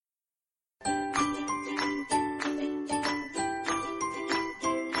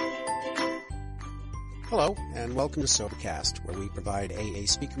Hello, and welcome to Sobercast, where we provide AA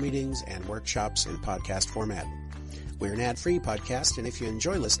speaker meetings and workshops in podcast format. We're an ad-free podcast, and if you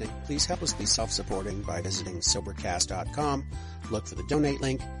enjoy listening, please help us be self-supporting by visiting Sobercast.com, look for the donate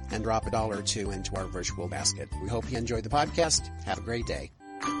link, and drop $1 or $2 into our virtual basket. We hope you enjoy the podcast. Have a great day.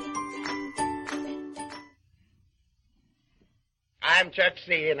 I'm Chuck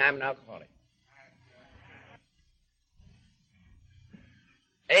C., and I'm an alcoholic.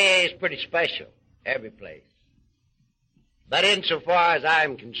 AA is pretty special, every place. But insofar as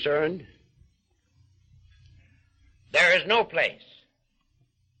I'm concerned, there is no place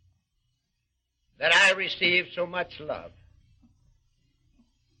that I receive so much love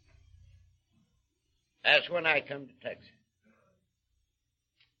as when I come to Texas.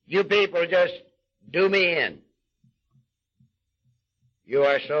 You people just do me in. You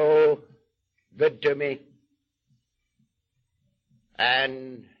are so good to me,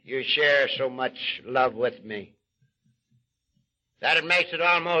 and you share so much love with me that it makes it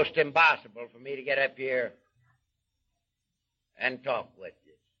almost impossible for me to get up here and talk with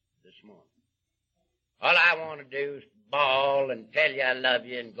you this morning. All I want to do is bawl and tell you I love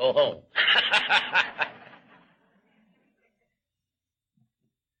you and go home.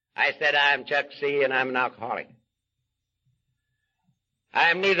 I said I'm Chuck C., and I'm an alcoholic.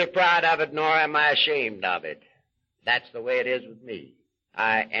 I'm neither proud of it nor am I ashamed of it. That's the way it is with me.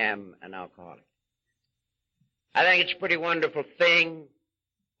 I am an alcoholic. I think it's a pretty wonderful thing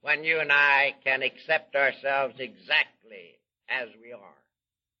when you and I can accept ourselves exactly as we are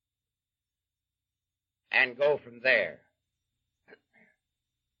and go from there.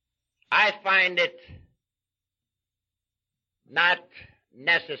 I find it not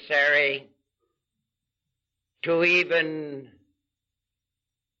necessary to even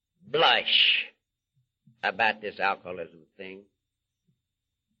blush about this alcoholism thing.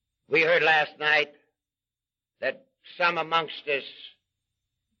 We heard last night that some amongst us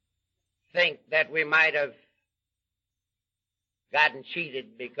think that we might have gotten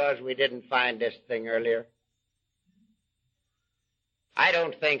cheated because we didn't find this thing earlier. I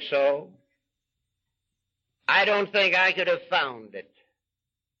don't think so. I don't think I could have found it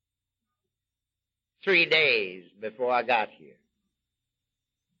 3 days before I got here.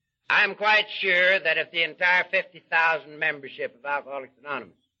 I'm quite sure that if the entire 50,000 membership of Alcoholics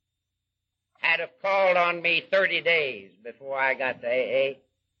Anonymous had have called on me 30 days before I got to AA,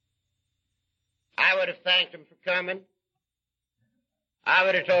 I would have thanked them for coming. I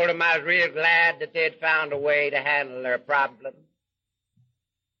would have told them I was real glad that they'd found a way to handle their problem.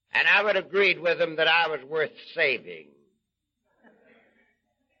 And I would have agreed with them that I was worth saving.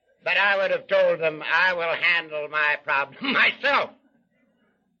 But I would have told them I will handle my problem myself.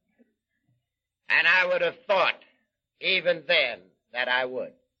 And I would have thought, even then, that I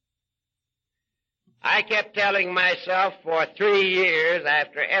would. I kept telling myself for 3 years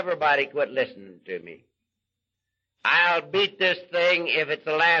after everybody quit listening to me, I'll beat this thing if it's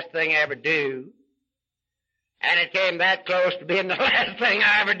the last thing I ever do. And it came that close to being the last thing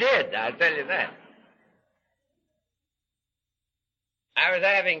I ever did, I'll tell you that. I was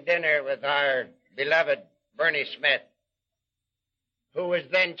having dinner with our beloved Bernie Smith, who was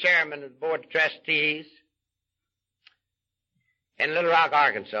then chairman of the Board of Trustees in Little Rock,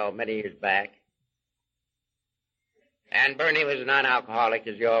 Arkansas, many years back. And Bernie was a non-alcoholic,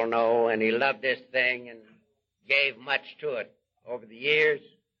 as you all know, and he loved this thing and gave much to it over the years.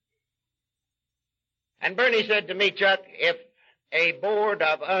 And Bernie said to me, Chuck, if a board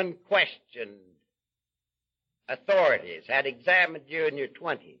of unquestioned authorities had examined you in your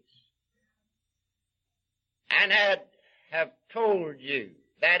 20s and have told you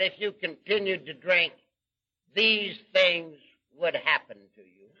that if you continued to drink, these things would happen to you,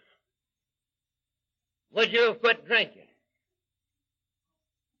 would you have quit drinking?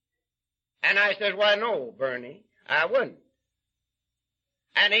 And I said, why, no, Bernie, I wouldn't.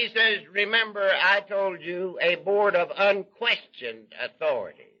 And he says, remember, I told you a board of unquestioned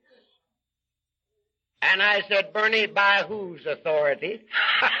authorities. And I said, Bernie, by whose authority?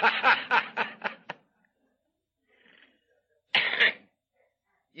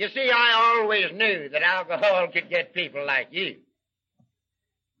 You see, I always knew that alcohol could get people like you.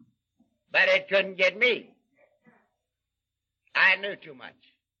 But it couldn't get me. I knew too much.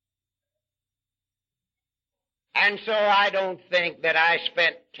 And so I don't think that I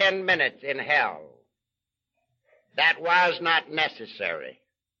spent 10 minutes in hell. That was not necessary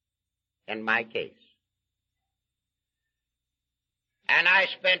in my case. And I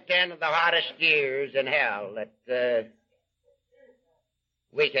spent 10 of the hottest years in hell that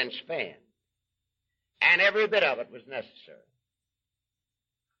we can spend. And every bit of it was necessary.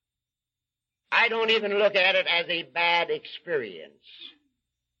 I don't even look at it as a bad experience.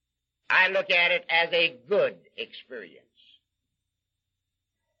 I look at it as a good experience.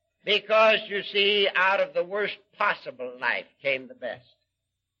 Because, you see, out of the worst possible life came the best.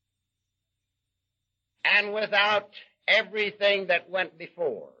 And without everything that went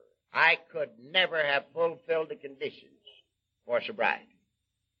before, I could never have fulfilled the conditions for sobriety.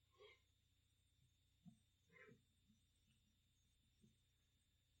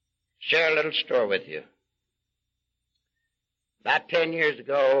 Share a little story with you. About 10 years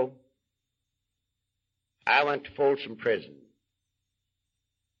ago, I went to Folsom Prison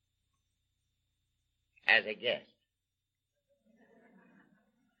as a guest.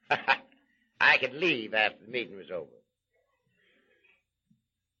 I could leave after the meeting was over.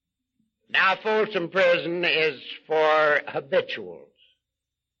 Now, Folsom Prison is for habituals.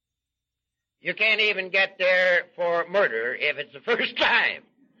 You can't even get there for murder if it's the first time.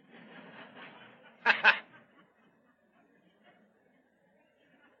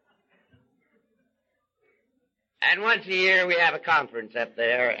 And once a year we have a conference up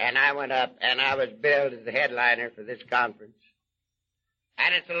there, and I went up and I was billed as the headliner for this conference.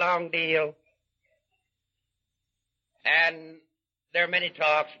 And it's a long deal. And there are many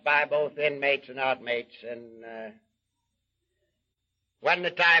talks by both inmates and outmates, and when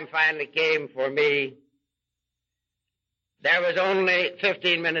the time finally came for me, there was only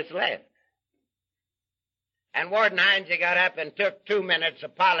 15 minutes left. And Warden Hines got up and took 2 minutes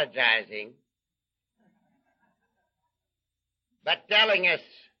apologizing, but telling us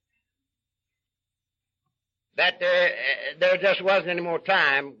that there just wasn't any more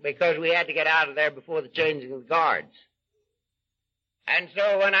time because we had to get out of there before the changing of the guards. And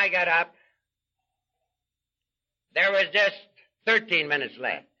so when I got up, there was just 13 minutes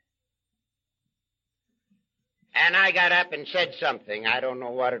left. And I got up and said something. I don't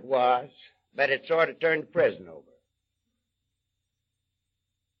know what it was, but it sort of turned the prison over.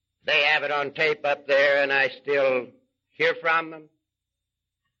 They have it on tape up there, and I still hear from them.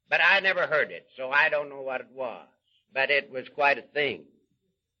 But I never heard it, so I don't know what it was. But it was quite a thing.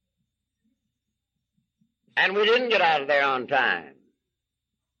 And we didn't get out of there on time,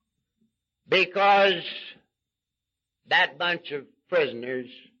 because that bunch of prisoners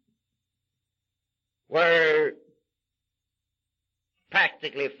were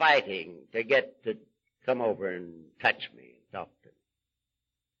practically fighting to get to come over and touch me and talk to me.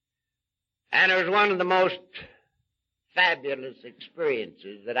 And it was one of the most fabulous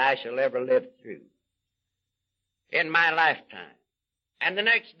experiences that I shall ever live through in my lifetime. And the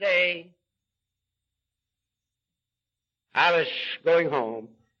next day, I was going home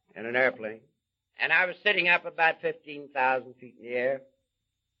in an airplane, and I was sitting up about 15,000 feet in the air,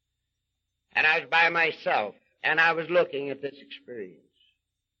 and I was by myself, and I was looking at this experience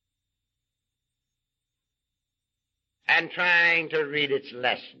and trying to read its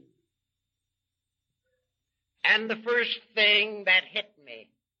lesson. And the first thing that hit me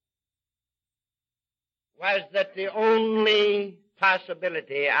was that the only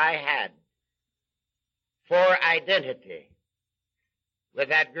possibility I had for identity with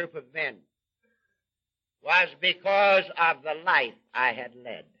that group of men was because of the life I had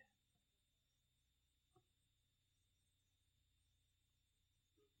led.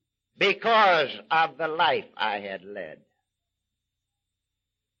 Because of the life I had led.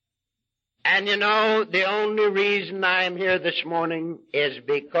 And you know, the only reason I am here this morning is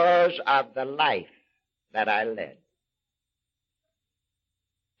because of the life that I led.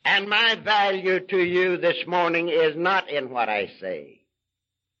 And my value to you this morning is not in what I say,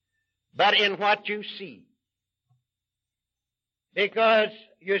 but in what you see. Because,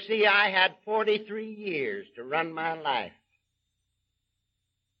 you see, I had 43 years to run my life.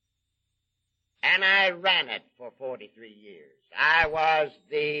 And I ran it for 43 years. I was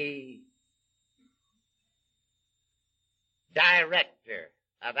the director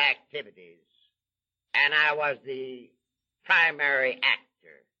of activities, and I was the primary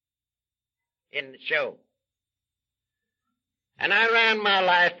actor in the show. And I ran my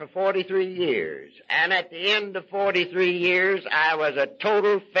life for 43 years, and at the end of 43 years, I was a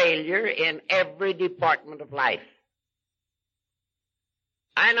total failure in every department of life.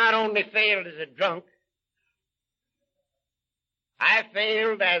 I not only failed as a drunk, I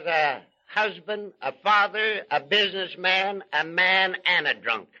failed as a husband, a father, a businessman, a man, and a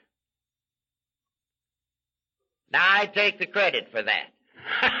drunk. Now, I take the credit for that.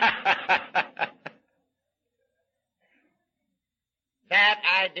 That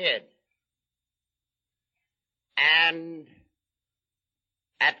I did. And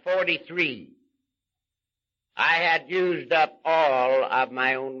at 43, I had used up all of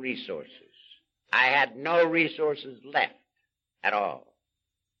my own resources. I had no resources left at all.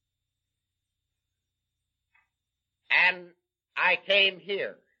 And I came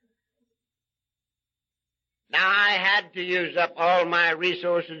here. Now, I had to use up all my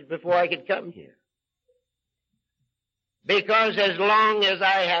resources before I could come here. Because as long as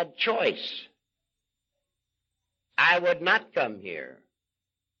I had choice, I would not come here.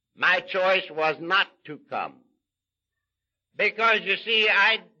 My choice was not to come. Because, you see,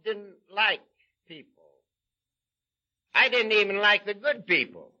 I didn't like people. I didn't even like the good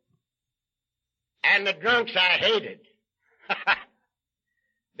people. And the drunks I hated.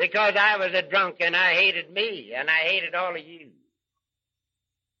 Because I was a drunk and I hated me and I hated all of you.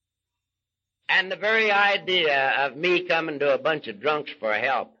 And the very idea of me coming to a bunch of drunks for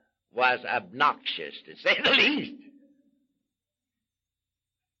help was obnoxious, to say the least.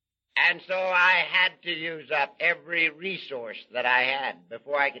 And so I had to use up every resource that I had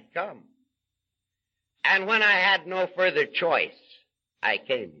before I could come. And when I had no further choice, I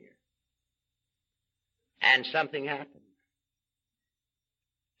came here. And something happened.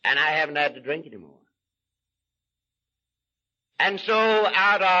 And I haven't had to drink anymore. And so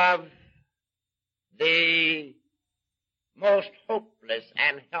out of the most hopeless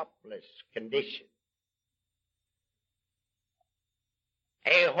and helpless condition,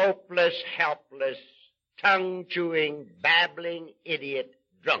 a hopeless, helpless, tongue-chewing, babbling idiot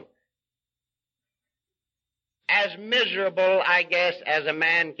drunk, as miserable, I guess, as a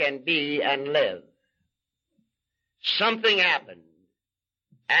man can be and live, something happened.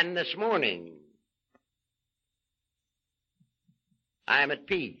 And this morning, I'm at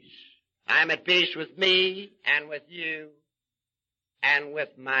peace. I'm at peace with me and with you and with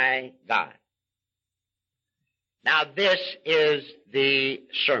my God. Now, this is the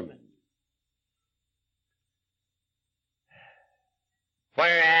sermon.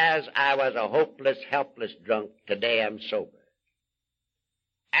 Whereas I was a hopeless, helpless drunk, today I'm sober.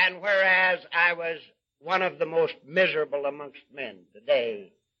 And whereas I was one of the most miserable amongst men,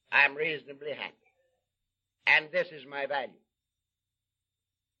 today I'm reasonably happy. And this is my value.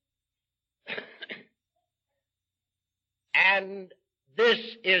 And this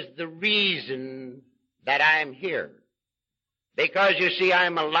is the reason that I'm here. Because, you see,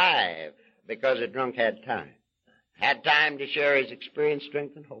 I'm alive because a drunk had time. Had time to share his experience,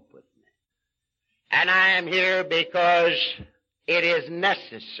 strength, and hope with me. And I am here because it is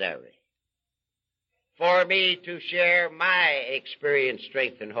necessary for me to share my experience,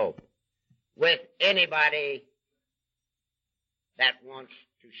 strength, and hope with anybody that wants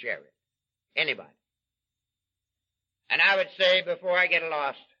to share it. Anybody. And I would say, before I get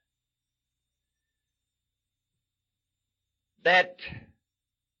lost, that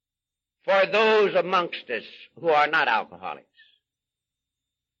for those amongst us who are not alcoholics,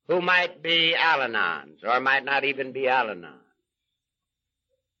 who might be Al-Anons or might not even be Al-Anons,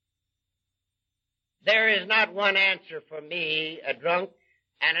 there is not one answer for me, a drunk,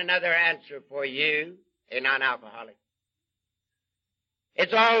 and another answer for you, a non-alcoholic.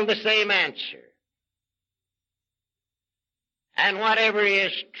 It's all the same answer. And whatever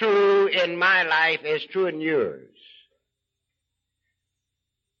is true in my life is true in yours.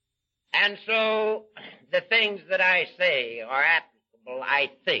 And so the things that I say are applicable,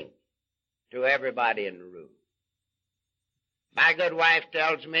 I think, to everybody in the room. My good wife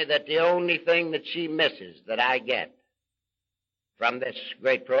tells me that the only thing that she misses that I get from this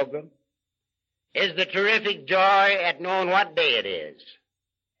great program is the terrific joy at knowing what day it is.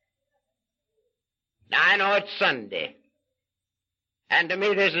 Now, I know it's Sunday. And to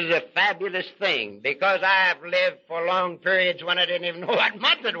me, this is a fabulous thing because I have lived for long periods when I didn't even know what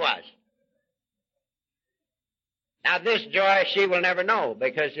month it was. Now, this joy she will never know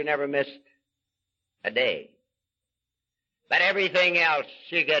because she never missed a day. But everything else,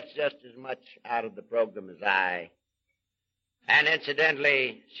 she gets just as much out of the program as I. And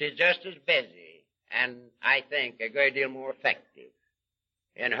incidentally, she's just as busy and I think a great deal more effective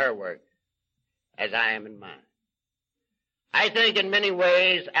in her work as I am in mine. I think in many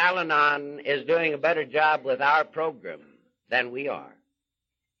ways Al-Anon is doing a better job with our program than we are.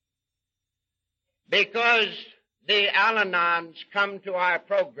 Because the Al-Anons come to our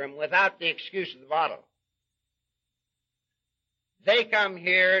program without the excuse of the bottle. They come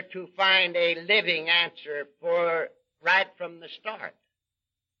here to find a living answer for right from the start.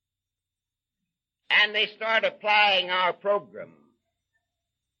 And they start applying our program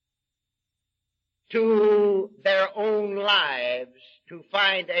to their own lives to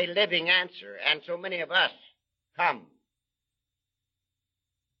find a living answer. And so many of us come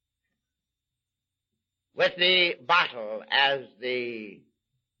with the bottle as the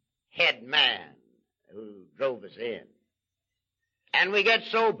head man who drove us in. And we get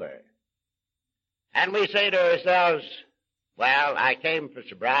sober. And we say to ourselves, well, I came for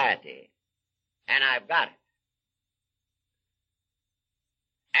sobriety, and I've got it.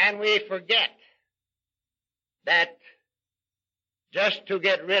 And we forget that just to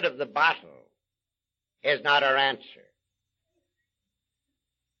get rid of the bottle is not our answer.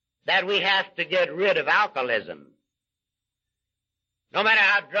 That we have to get rid of alcoholism. No matter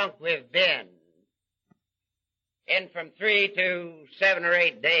how drunk we've been, in from 3 to 7 or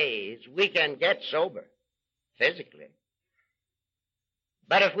 8 days, we can get sober, physically.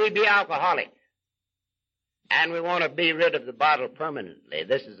 But if we be alcoholic, and we want to be rid of the bottle permanently,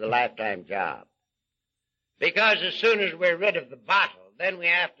 this is a lifetime job. Because as soon as we're rid of the bottle, then we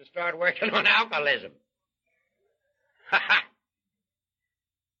have to start working on alcoholism.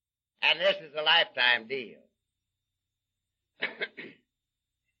 And this is a lifetime deal.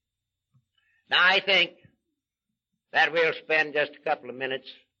 Now I think that we'll spend just a couple of minutes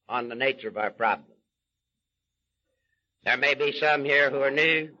on the nature of our problem. There may be some here who are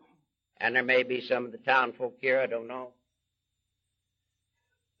new, and there may be some of the town folk here, I don't know.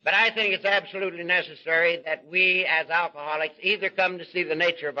 But I think it's absolutely necessary that we as alcoholics either come to see the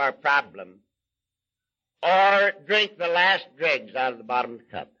nature of our problem or drink the last dregs out of the bottom of the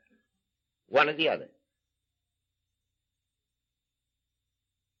cup. One or the other.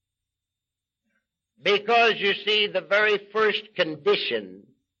 Because you see, the very first condition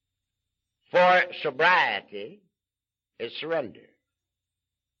for sobriety is surrender.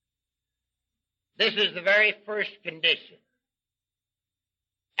 This is the very first condition.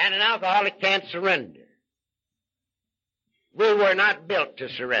 And an alcoholic can't surrender. We were not built to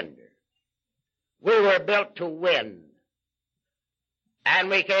surrender. We were built to win. And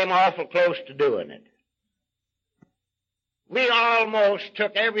we came awful close to doing it. We almost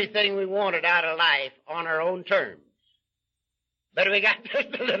took everything we wanted out of life on our own terms. But we got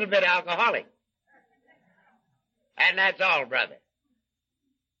just a little bit alcoholic. And that's all, brother.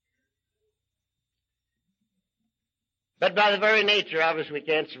 But by the very nature of us, we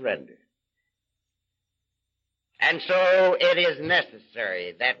can't surrender. And so it is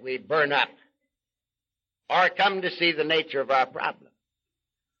necessary that we burn up or come to see the nature of our problem.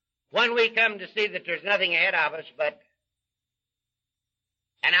 When we come to see that there's nothing ahead of us but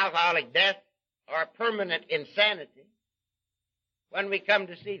an alcoholic death or permanent insanity, when we come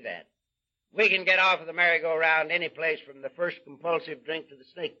to see that, we can get off of the merry-go-round any place from the first compulsive drink to the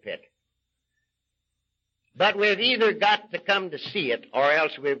snake pit. But we've either got to come to see it or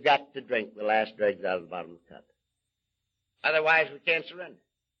else we've got to drink the last dregs out of the bottom of the cup. Otherwise we can't surrender.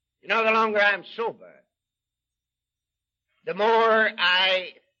 You know, the longer I'm sober, the more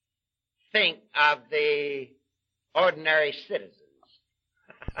I think of the ordinary citizens,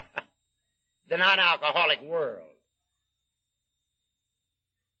 the non-alcoholic world.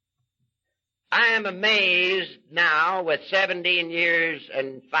 I am amazed now, with 17 years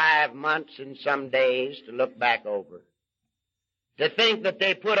and 5 months and some days to look back over, to think that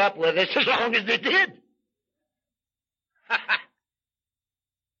they put up with us as long as they did.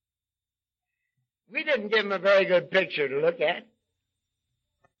 We didn't give them a very good picture to look at.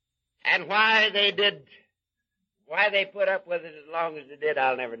 And why they put up with it as long as they did,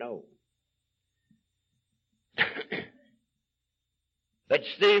 I'll never know. But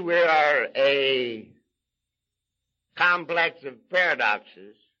see, we are a complex of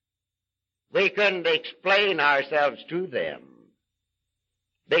paradoxes. We couldn't explain ourselves to them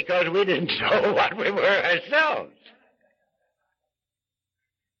because we didn't know what we were ourselves.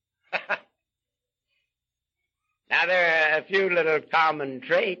 Now, there are a few little common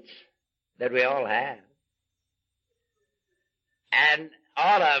traits that we all have. And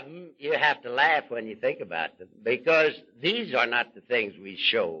all of them, you have to laugh when you think about them, because these are not the things we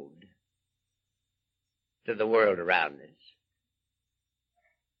showed to the world around us.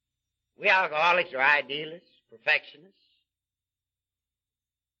 We alcoholics are idealists, perfectionists.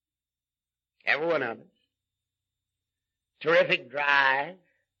 Every one of us. Terrific drive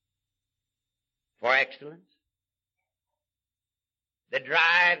for excellence. The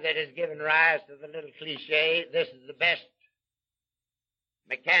drive that has given rise to the little cliche, this is the best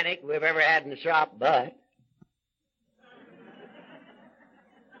mechanic we've ever had in the shop, but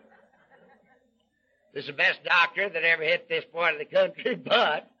this is the best doctor that ever hit this part of the country,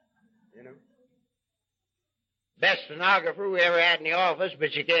 but, you know, best stenographer we ever had in the office,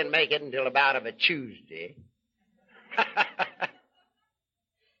 but you can't make it until about of a Tuesday.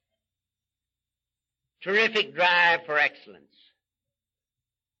 Terrific drive for excellence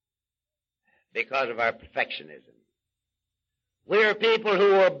because of our perfectionism. We are people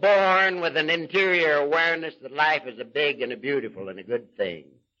who were born with an interior awareness that life is a big and a beautiful and a good thing.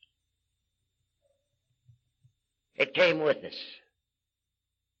 It came with us.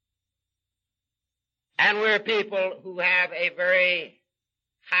 And we're people who have a very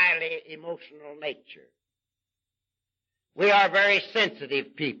highly emotional nature. We are very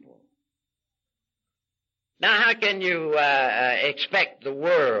sensitive people. Now, how can you expect the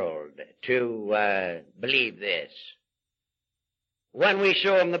world to believe this when we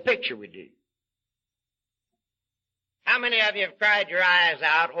show them the picture we do? How many of you have cried your eyes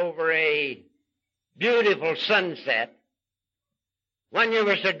out over a beautiful sunset when you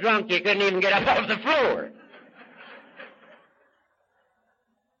were so drunk you couldn't even get up off the floor?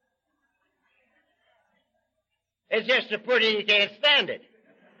 It's just so pretty you can't stand it.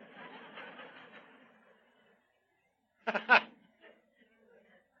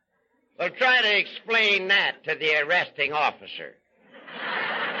 Well, try to explain that to the arresting officer.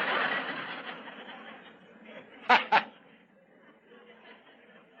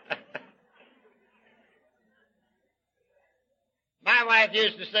 My wife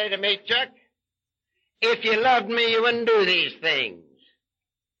used to say to me, Chuck, if you loved me, you wouldn't do these things.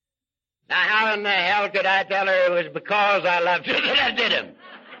 Now, how in the hell could I tell her it was because I loved her that I did them?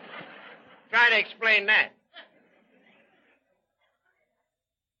 Try to explain that.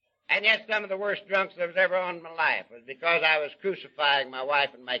 And yet some of the worst drunks that was ever on in my life was because I was crucifying my wife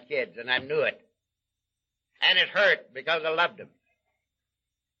and my kids, and I knew it. And it hurt because I loved them.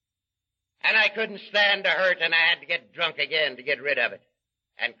 And I couldn't stand the hurt, and I had to get drunk again to get rid of it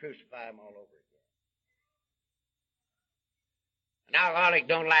and crucify them all over again. An alcoholic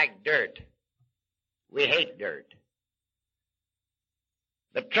don't like dirt. We hate dirt.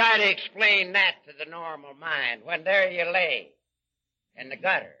 But try to explain that to the normal mind when there you lay in the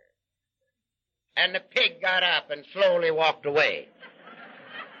gutter and the pig got up and slowly walked away.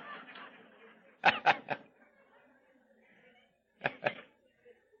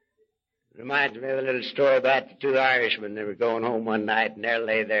 Reminds me of a little story about the two Irishmen. They were going home one night, and there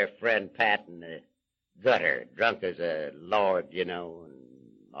lay their friend Pat in the gutter, drunk as a lord, you know, and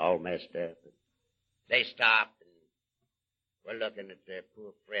all messed up. They stopped and were looking at their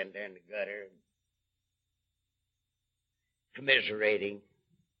poor friend there in the gutter, commiserating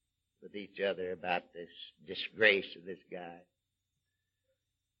with each other about this disgrace of this guy.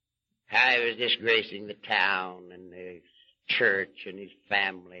 How he was disgracing the town and his church and his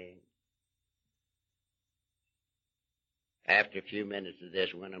family. After a few minutes of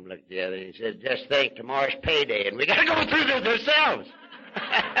this, one of them looked at the other and he said, just think, tomorrow's payday and we gotta go through this ourselves.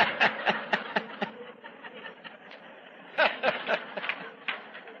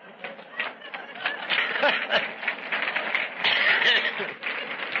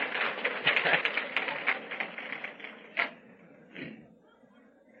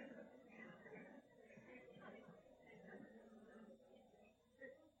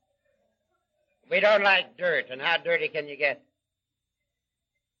 We don't like dirt, and how dirty can you get?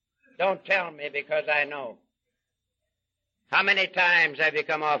 Don't tell me, because I know. How many times have you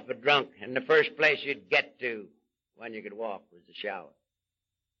come off a drunk, and the first place you'd get to when you could walk was the shower?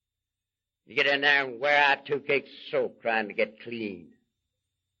 You get in there and wear out 2 cakes of soap trying to get clean.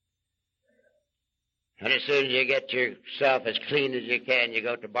 And as soon as you get yourself as clean as you can, you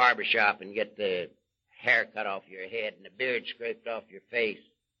go to the barber shop and get the hair cut off your head and the beard scraped off your face.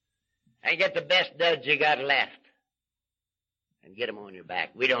 And get the best duds you got left. And get them on your back.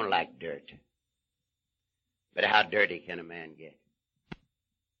 We don't like dirt. But how dirty can a man get?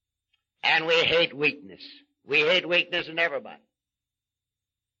 And we hate weakness. We hate weakness in everybody.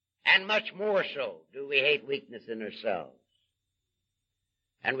 And much more so do we hate weakness in ourselves.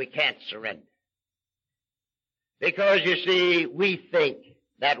 And we can't surrender. Because, you see, we think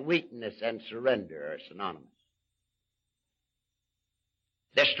that weakness and surrender are synonymous.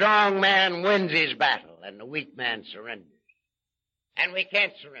 The strong man wins his battle, and the weak man surrenders. And we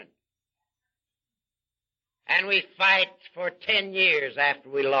can't surrender. And we fight for 10 years after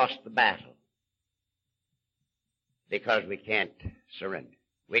we lost the battle. Because we can't surrender.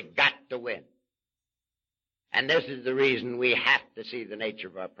 We got to win. And this is the reason we have to see the nature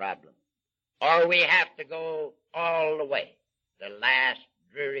of our problem. Or we have to go all the way, the last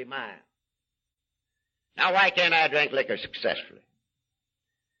dreary mile. Now, why can't I drink liquor successfully?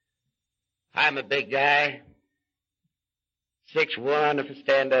 I'm a big guy, 6'1" if I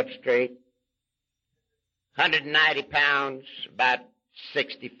stand up straight, 190 pounds, about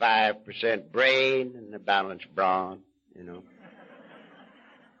 65% brain and the balance brawn, you know.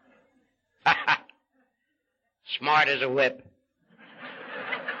 Smart as a whip.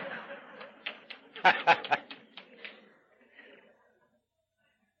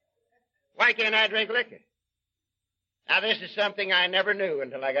 can't I drink liquor? Now, this is something I never knew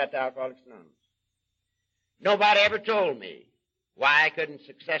until I got to Alcoholics Anonymous. Nobody ever told me why I couldn't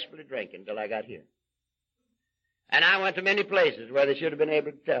successfully drink until I got here. And I went to many places where they should have been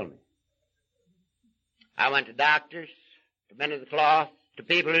able to tell me. I went to doctors, to men of the cloth, to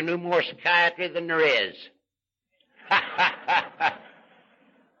people who knew more psychiatry than there is.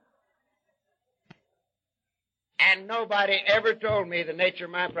 And nobody ever told me the nature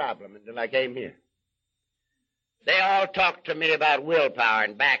of my problem until I came here. They all talked to me about willpower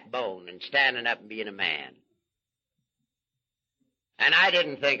and backbone and standing up and being a man. And I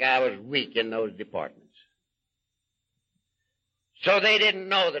didn't think I was weak in those departments. So they didn't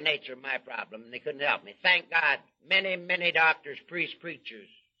know the nature of my problem, and they couldn't help me. Thank God, many, many doctors, priests, preachers,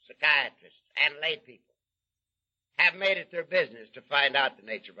 psychiatrists, and lay people have made it their business to find out the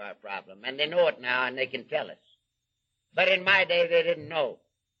nature of our problem, and they know it now, and they can tell us. But in my day, they didn't know.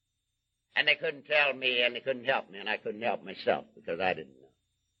 And they couldn't tell me, and they couldn't help me, and I couldn't help myself because I didn't know.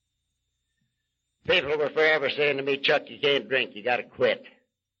 People were forever saying to me, Chuck, you can't drink, you gotta quit.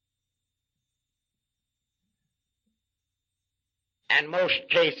 And most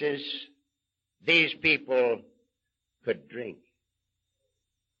cases, these people could drink.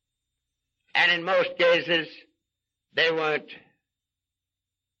 And in most cases, they weren't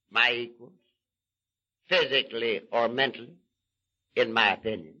my equals, physically or mentally, in my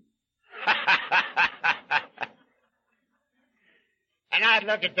opinion. And I'd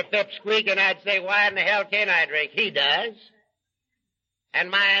look at the pipsqueak and I'd say, why in the hell can't I drink? He does. And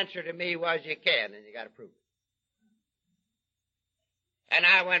my answer to me was, you can, and you gotta prove it. And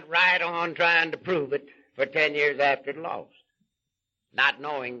I went right on trying to prove it for 10 years after it lost, not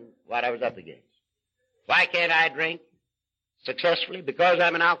knowing what I was up against. Why can't I drink successfully? Because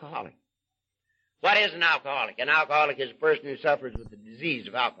I'm an alcoholic. What is an alcoholic? An alcoholic is a person who suffers with the disease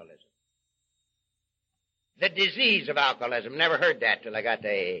of alcoholism. The disease of alcoholism. Never heard that till I got to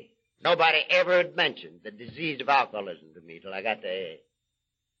AA. Nobody ever had mentioned the disease of alcoholism to me till I got to AA.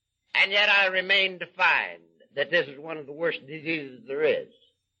 And yet I remain to find that this is one of the worst diseases there is.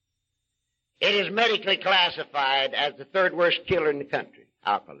 It is medically classified as the third worst killer in the country,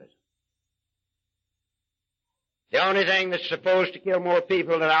 alcoholism. The only thing that's supposed to kill more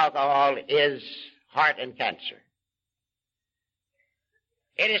people than alcohol is heart and cancer.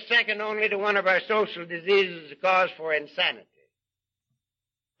 It is second only to one of our social diseases, a cause for insanity,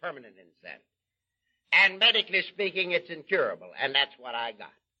 permanent insanity. And medically speaking, it's incurable, and that's what I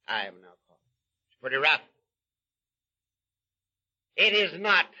got. I am an alcoholic. It's pretty rough. It is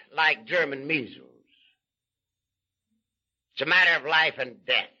not like German measles. It's a matter of life and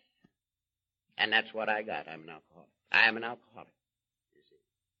death. And that's what I got. I'm an alcoholic. I am an alcoholic, you see.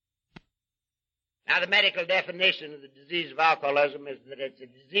 Now, the medical definition of the disease of alcoholism is that it's a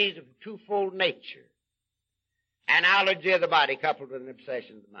disease of a twofold nature. An allergy of the body coupled with an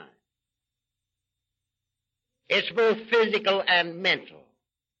obsession of the mind. It's both physical and mental.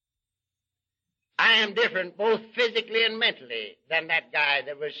 I am different both physically and mentally than that guy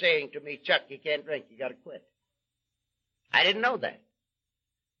that was saying to me, Chuck, you can't drink, you gotta quit. I didn't know that.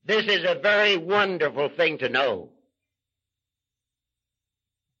 This is a very wonderful thing to know.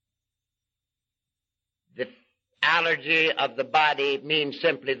 The allergy of the body means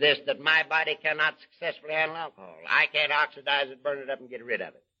simply this, that my body cannot successfully handle alcohol. I can't oxidize it, burn it up, and get rid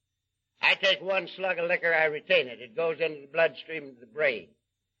of it. I take one slug of liquor, I retain it. It goes into the bloodstream of the brain.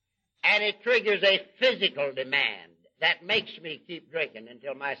 And it triggers a physical demand that makes me keep drinking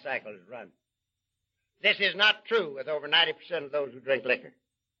until my cycle is run. This is not true with over 90% of those who drink liquor.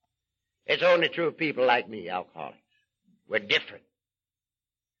 It's only true of people like me, alcoholics. We're different.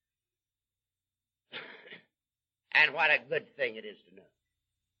 And what a good thing it is to know.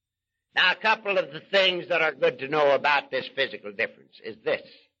 Now, a couple of the things that are good to know about this physical difference is this,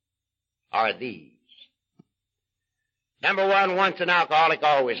 are these. Number one, once an alcoholic,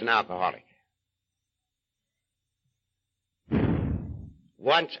 always an alcoholic.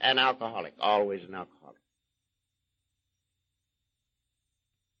 Once an alcoholic, always an alcoholic.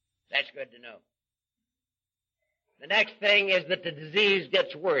 That's good to know. The next thing is that the disease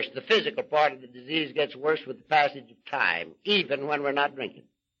gets worse. The physical part of the disease gets worse with the passage of time, even when we're not drinking.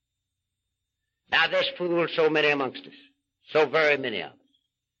 Now, this fools so many amongst us, so very many of us.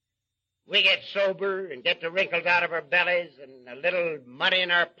 We get sober and get the wrinkles out of our bellies and a little money in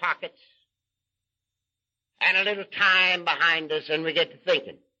our pockets and a little time behind us, and we get to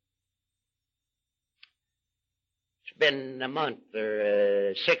thinking. It's been a month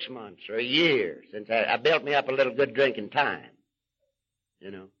or 6 months or a year since I built me up a little good drinking time.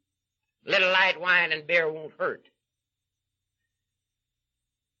 You know, a little light wine and beer won't hurt.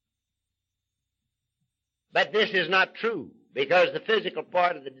 But this is not true, because the physical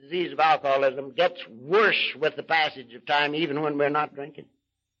part of the disease of alcoholism gets worse with the passage of time, even when we're not drinking.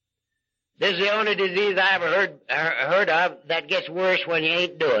 This is the only disease I ever heard of that gets worse when you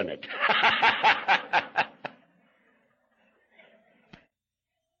ain't doing it.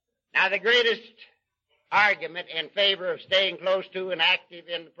 Now, the greatest argument in favor of staying close to and active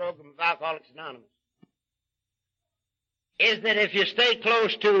in the program of Alcoholics Anonymous is that if you stay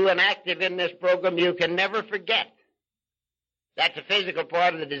close to and active in this program, you can never forget that the physical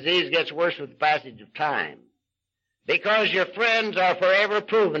part of the disease gets worse with the passage of time, because your friends are forever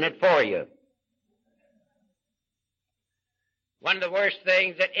proving it for you. One of the worst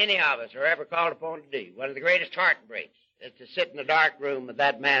things that any of us are ever called upon to do, one of the greatest heartbreaks, is to sit in a dark room with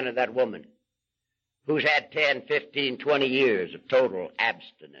that man or that woman who's had 10, 15, 20 years of total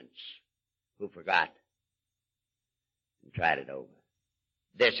abstinence, who forgot and tried it over.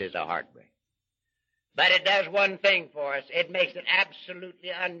 This is a heartbreak. But it does one thing for us. It makes it absolutely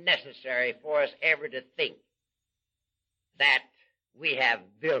unnecessary for us ever to think that we have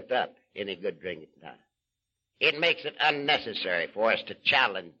built up any good drinking time. It makes it unnecessary for us to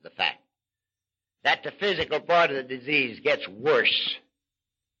challenge the fact that the physical part of the disease gets worse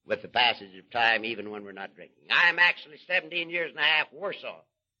with the passage of time, even when we're not drinking. I'm actually 17 years and a half worse off,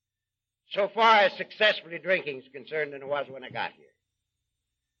 so far as successfully drinking is concerned, than I was when I got here.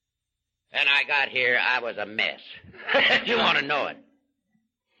 And I got here, I was a mess. If you want to know it.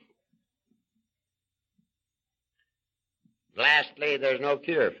 Lastly, there's no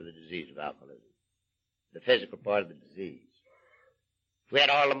cure for the disease of alcoholism, the physical part of the disease. If we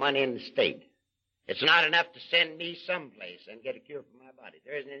had all the money in the state, it's not enough to send me someplace and get a cure for my body.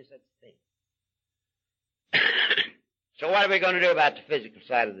 There isn't any such thing. So what are we going to do about the physical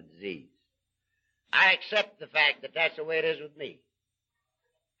side of the disease? I accept the fact that that's the way it is with me.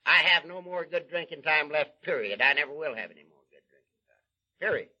 I have no more good drinking time left, period. I never will have any more good drinking time,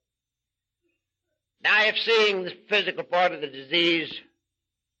 period. Now, if seeing the physical part of the disease,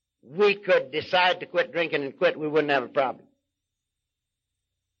 we could decide to quit drinking and quit, we wouldn't have a problem.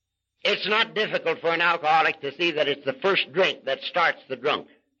 It's not difficult for an alcoholic to see that it's the first drink that starts the drunk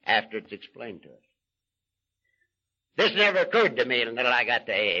after it's explained to us. This never occurred to me until I got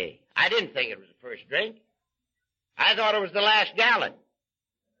to AA. I didn't think it was the first drink. I thought it was the last gallon.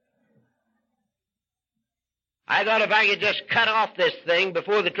 I thought if I could just cut off this thing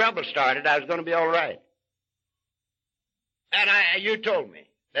before the trouble started, I was going to be all right. And you told me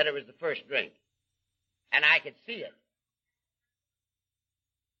that it was the first drink. And I could see it.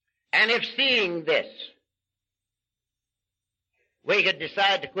 And if seeing this, we could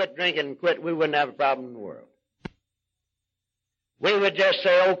decide to quit drinking and quit, we wouldn't have a problem in the world. We would just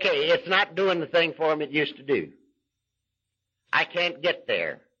say, okay, it's not doing the thing for me it used to do. I can't get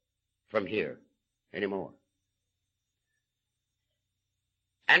there from here anymore.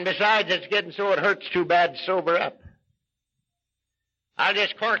 And besides, it's getting so it hurts too bad to sober up. I'll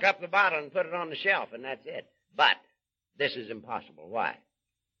just cork up the bottle and put it on the shelf, and that's it. But this is impossible. Why?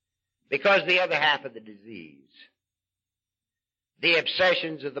 Because the other half of the disease, the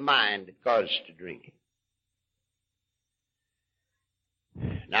obsessions of the mind that cause us to drinking.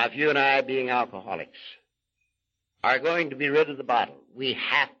 Now, if you and I, being alcoholics, are going to be rid of the bottle, we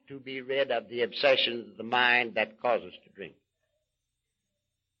have to be rid of the obsessions of the mind that cause us to drink.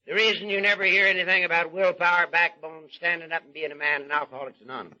 The reason you never hear anything about willpower, backbone, standing up and being a man in Alcoholics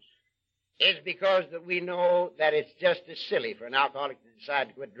Anonymous is because that we know that it's just as silly for an alcoholic to decide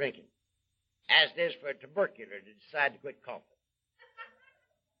to quit drinking as it is for a tubercular to decide to quit coughing.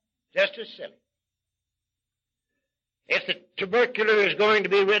 Just as silly. If the tubercular is going to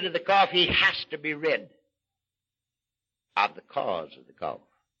be rid of the cough, he has to be rid of the cause of the cough.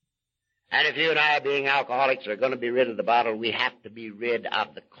 And if you and I, being alcoholics, are going to be rid of the bottle, we have to be rid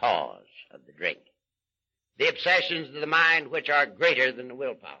of the cause of the drink. The obsessions of the mind which are greater than the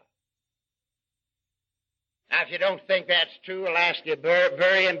willpower. Now, if you don't think that's true, I'll ask you a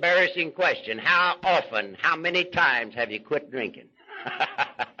very embarrassing question. How often, how many times have you quit drinking?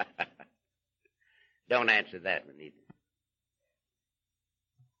 Don't answer that one either.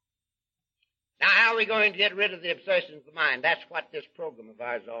 Now, how are we going to get rid of the obsessions of the mind? That's what this program of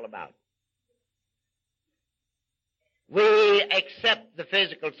ours is all about. We accept the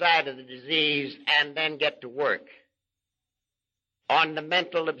physical side of the disease and then get to work on the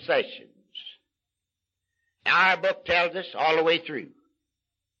mental obsessions. Now, our book tells us all the way through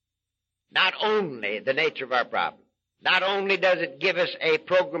not only the nature of our problem, not only does it give us a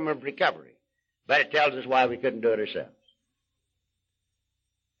program of recovery, but it tells us why we couldn't do it ourselves.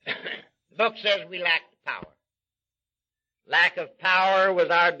 The book says we lack the power. Lack of power was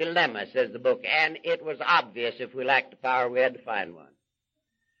our dilemma, says the book, and it was obvious if we lacked the power, we had to find one.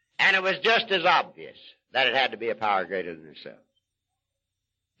 And it was just as obvious that it had to be a power greater than ourselves.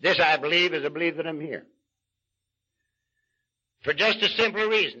 This, I believe, is a belief that I'm here. For just a simple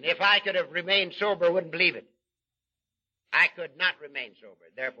reason. If I could have remained sober, I wouldn't believe it. I could not remain sober,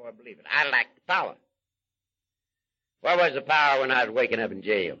 therefore I believe it. I lacked the power. Where was the power when I was waking up in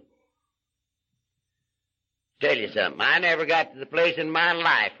jail? Tell you something, I never got to the place in my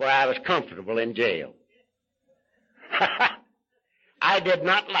life where I was comfortable in jail. I did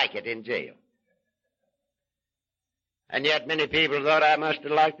not like it in jail. And yet many people thought I must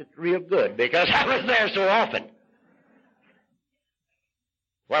have liked it real good because I was there so often.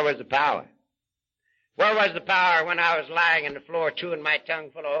 Where was the power? Where was the power when I was lying on the floor chewing my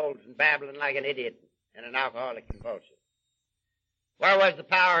tongue full of holes and babbling like an idiot in an alcoholic convulsion? Where was the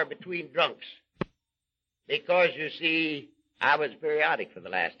power between drunks? Because, you see, I was periodic for the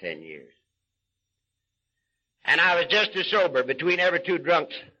last 10 years. And I was just as sober between every two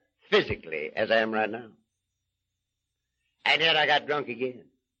drunks physically as I am right now. And yet I got drunk again.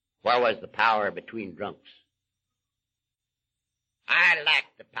 Where was the power between drunks? I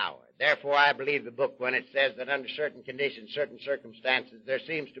lacked the power. Therefore, I believe the book when it says that under certain conditions, certain circumstances, there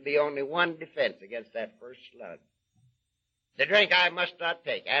seems to be only one defense against that first slug. The drink I must not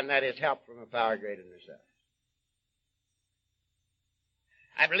take, and that is help from a power greater than yourself.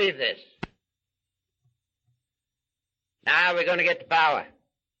 I believe this. Now we're going to get the power.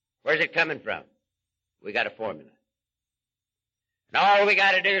 Where's it coming from? We got a formula. And all we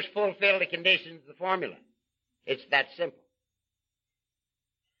got to do is fulfill the conditions of the formula. It's that simple.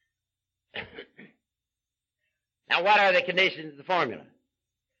 Now, what are the conditions of the formula?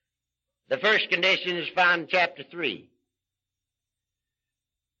 The first condition is found in chapter 3.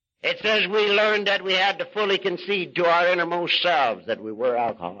 It says we learned that we had to fully concede to our innermost selves that we were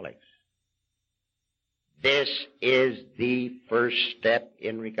alcoholics. This is the first step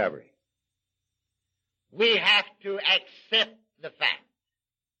in recovery. We have to accept the fact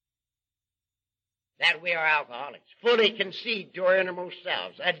that we are alcoholics. Fully concede to our innermost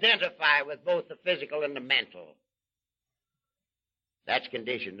selves. Identify with both the physical and the mental. That's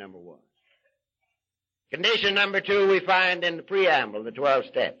condition number 1. Condition number 2 we find in the preamble, the 12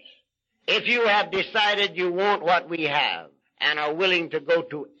 steps. If you have decided you want what we have and are willing to go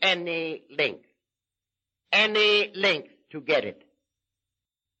to any length to get it,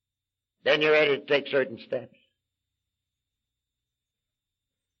 then you're ready to take certain steps.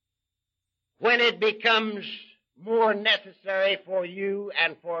 When it becomes more necessary for you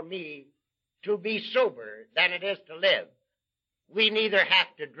and for me to be sober than it is to live, we neither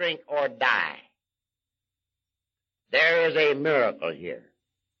have to drink or die. There is a miracle here.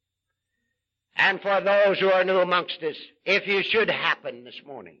 And for those who are new amongst us, if you should happen this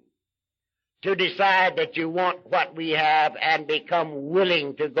morning to decide that you want what we have and become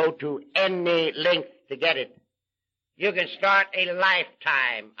willing to go to any length to get it, you can start a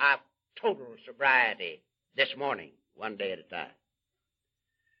lifetime of total sobriety this morning, one day at a time.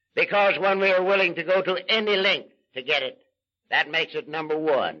 Because when we are willing to go to any length to get it, that makes it number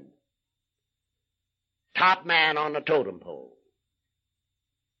 1. Top man on the totem pole.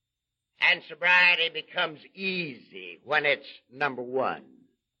 And sobriety becomes easy when it's number 1.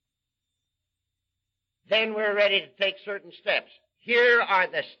 Then we're ready to take certain steps. Here are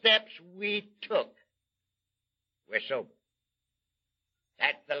the steps we took. We're sober.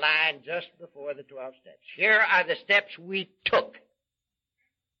 That's the line just before the 12 steps. Here are the steps we took,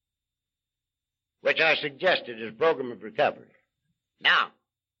 which are suggested as a program of recovery. Now,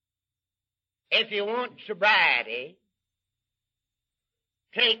 if you want sobriety,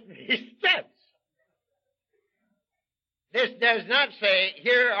 take these steps. This does not say,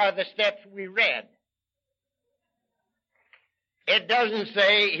 here are the steps we read. It doesn't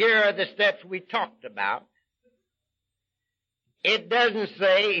say, here are the steps we talked about. It doesn't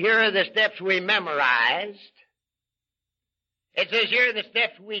say, here are the steps we memorized. It says, here are the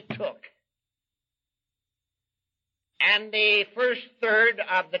steps we took. And the first third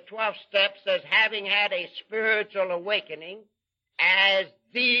of the 12 steps says, having had a spiritual awakening as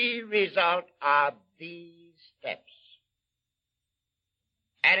the result of these steps.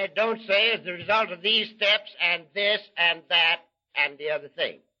 And it don't say as the result of these steps and this and that and the other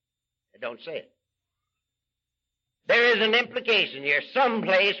thing. It don't say it. There is an implication here.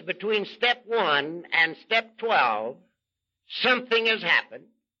 Someplace between step 1 and step 12, something has happened.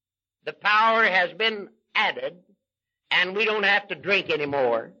 The power has been added, and we don't have to drink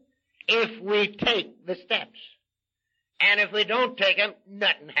anymore if we take the steps. And if we don't take them,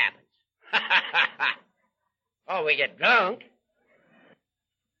 nothing happens. Oh, we get drunk.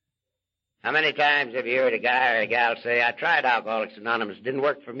 How many times have you heard a guy or a gal say, I tried Alcoholics Anonymous, it didn't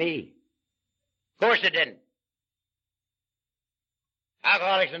work for me? Of course it didn't.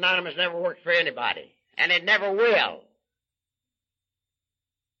 Alcoholics Anonymous never worked for anybody, and it never will.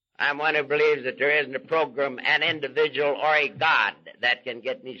 I'm one who believes that there isn't a program, an individual, or a God that can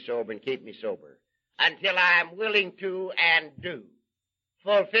get me sober and keep me sober until I am willing to and do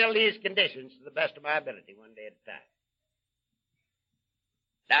fulfill these conditions to the best of my ability, one day at a time.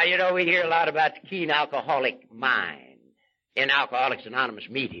 Now, you know, we hear a lot about the keen alcoholic mind in Alcoholics Anonymous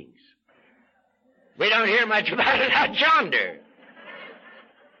meetings. We don't hear much about it out yonder.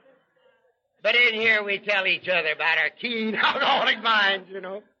 But in here we tell each other about our keen alcoholic minds, you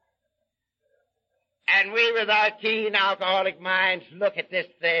know. And we, with our keen alcoholic minds, look at this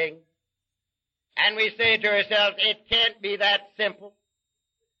thing, and we say to ourselves, it can't be that simple.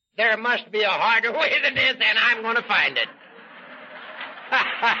 There must be a harder way than this, and I'm going to find it.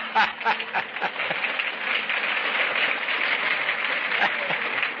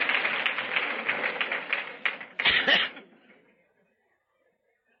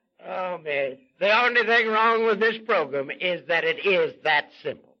 Oh, man. The only thing wrong with this program is that it is that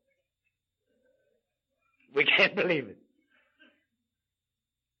simple. We can't believe it.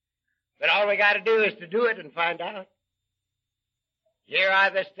 But all we got to do is to do it and find out. Here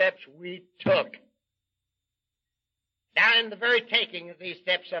are the steps we took. Now, in the very taking of these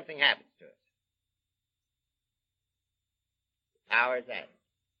steps, something happens to us. How is that?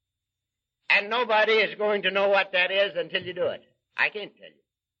 And nobody is going to know what that is until you do it. I can't tell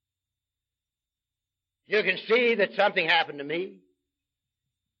you. You can see that something happened to me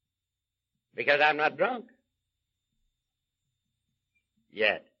because I'm not drunk.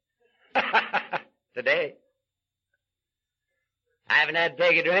 Yet. Today. I haven't had to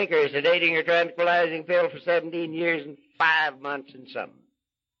take a drink or a sedating or tranquilizing pill for 17 years and 5 months and something.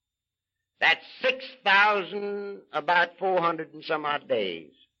 That's 6,000, about 400 and some odd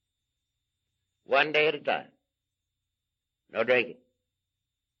days. One day at a time. No drinking.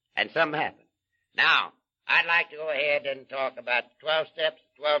 And something happened. Now, I'd like to go ahead and talk about the 12 steps,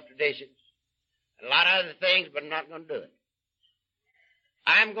 12 traditions, and a lot of other things, but I'm not going to do it.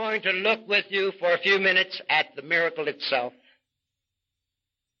 I'm going to look with you for a few minutes at the miracle itself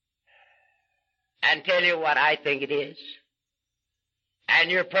and tell you what I think it is. And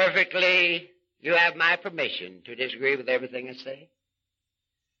you have my permission to disagree with everything I say.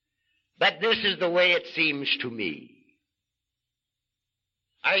 But this is the way it seems to me.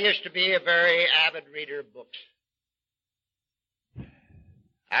 I used to be a very avid reader of books.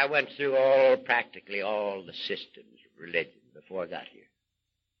 I went through practically all the systems of religion before I got here.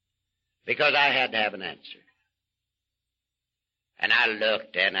 Because I had to have an answer. And I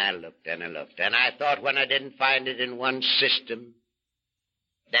looked and I looked and I looked. And I thought when I didn't find it in one system,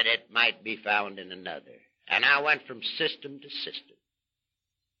 that it might be found in another. And I went from system to system.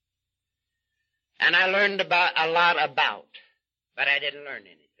 And I learned a lot about, but I didn't learn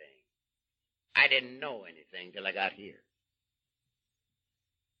anything. I didn't know anything till I got here.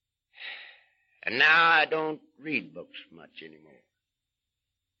 And now I don't read books much anymore.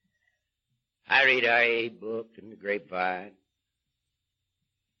 I read R.A. book and the Grapevine.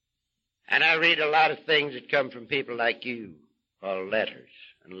 And I read a lot of things that come from people like you, called letters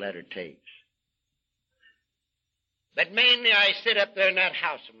and letter tapes. But mainly I sit up there in that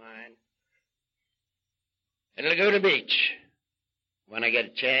house of mine in Laguna Beach when I get a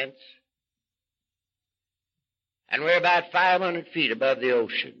chance. And we're about 500 feet above the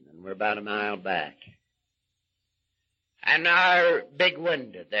ocean, and we're about a mile back. And our big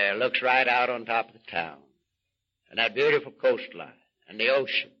window there looks right out on top of the town. And that beautiful coastline, and the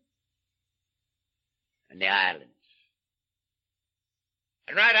ocean, and the islands.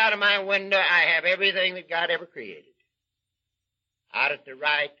 And right out of my window, I have everything that God ever created. Out at the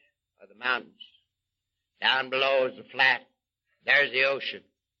right are the mountains. Down below is the flat. There's the ocean.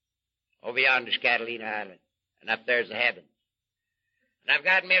 Over yonder is Catalina Island. And up there's the heavens. And I've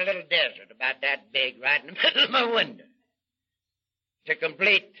got me a little desert about that big right in the middle of my window to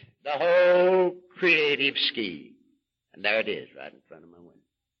complete the whole creative scheme. And there it is, right in front of my window.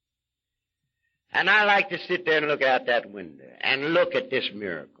 And I like to sit there and look out that window and look at this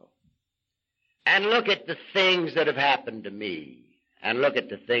miracle. And look at the things that have happened to me. And look at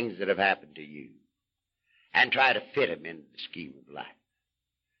the things that have happened to you. And try to fit them into the scheme of life.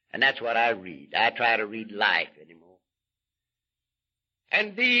 And that's what I read. I try to read life anymore.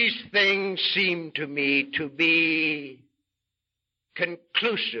 And these things seem to me to be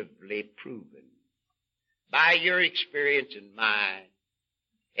conclusively proven by your experience and mine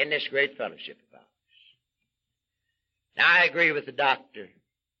in this great fellowship of ours. Now, I agree with the doctor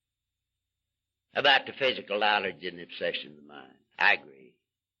about the physical knowledge and the obsession of the mind. I agree.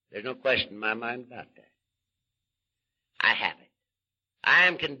 There's no question in my mind about that. I have it. I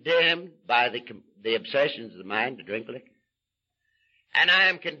am condemned by the obsessions of the mind to drink liquor. And I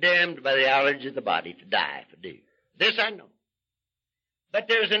am condemned by the knowledge of the body to die if I do. This I know. But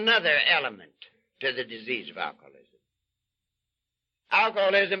there's another element to the disease of alcoholism.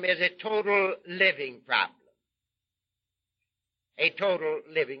 Alcoholism is a total living problem. A total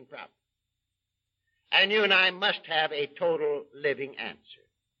living problem. And you and I must have a total living answer,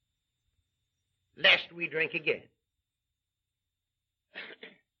 lest we drink again.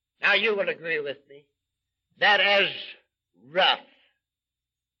 Now, you will agree with me that as rough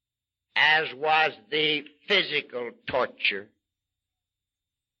as was the physical torture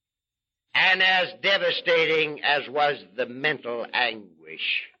and as devastating as was the mental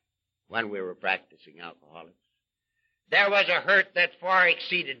anguish when we were practicing alcoholics, there was a hurt that far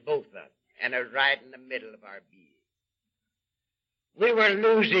exceeded both of them, and it was right in the middle of our being. We were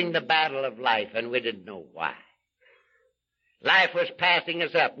losing the battle of life, and we didn't know why. Life was passing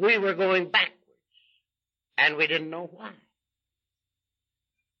us up. We were going backwards, and we didn't know why.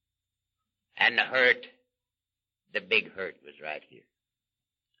 And the hurt, the big hurt, was right here.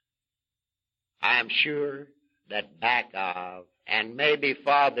 I am sure that back of, and maybe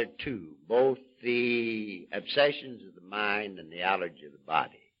farther to, both the obsessions of the mind and the allergy of the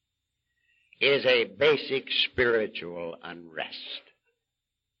body, is a basic spiritual unrest.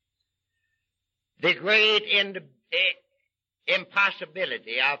 The great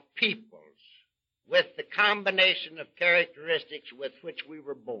impossibility of peoples with the combination of characteristics with which we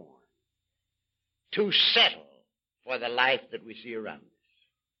were born to settle for the life that we see around us.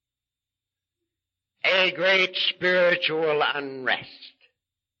 A great spiritual unrest.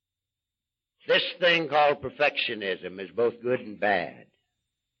 This thing called perfectionism is both good and bad.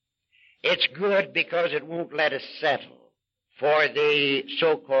 It's good because it won't let us settle for the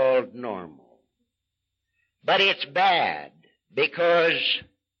so-called normal. But it's bad because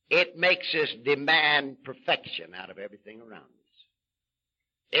it makes us demand perfection out of everything around us,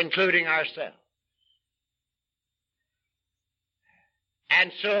 including ourselves.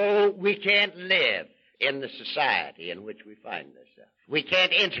 And so we can't live in the society in which we find ourselves. We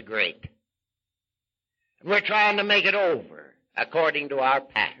can't integrate. And we're trying to make it over according to our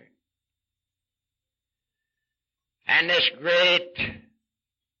pattern. And this great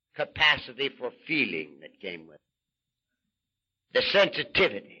capacity for feeling that came with it, the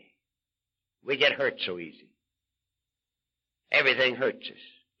sensitivity, we get hurt so easy. Everything hurts us.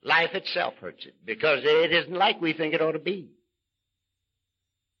 Life itself hurts it because it isn't like we think it ought to be.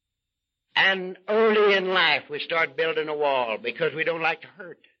 And early in life, we start building a wall because we don't like to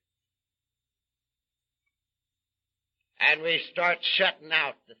hurt. And we start shutting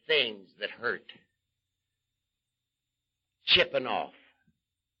out the things that hurt. Chipping off.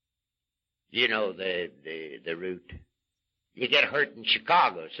 You know the root. You get hurt in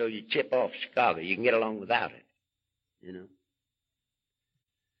Chicago, so you chip off Chicago. You can get along without it. You know.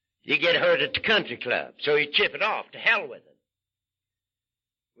 You get hurt at the country club, so you chip it off. To hell with it.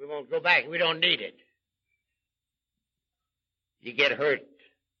 We won't go back. We don't need it. You get hurt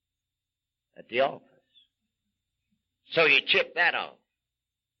at the office. So you chip that off.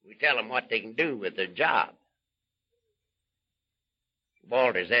 We tell them what they can do with their job.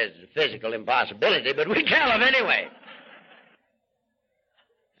 Walter says it's a physical impossibility, but we tell them anyway.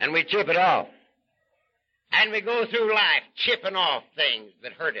 And we chip it off. And we go through life chipping off things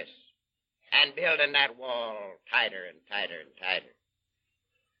that hurt us and building that wall tighter and tighter and tighter.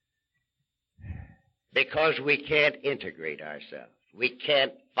 Because we can't integrate ourselves. We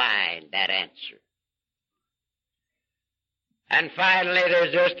can't find that answer. And finally,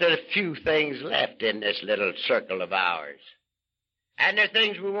 there's just a few things left in this little circle of ours. And they're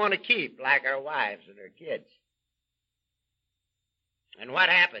things we want to keep, like our wives and our kids. And what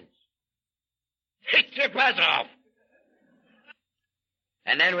happens? They chip us off.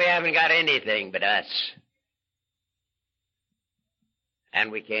 And then we haven't got anything but us.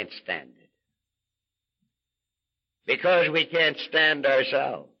 And we can't stand it. Because we can't stand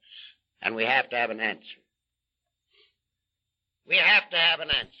ourselves. And we have to have an answer. We have to have an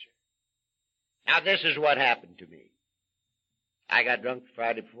answer. Now, this is what happened to me. I got drunk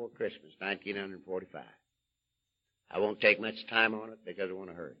Friday before Christmas, 1945. I won't take much time on it because I want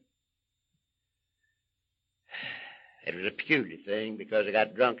to hurry. It was a peculiar thing because I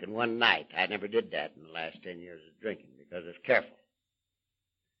got drunk in one night. I never did that in the last 10 years of drinking because I was careful.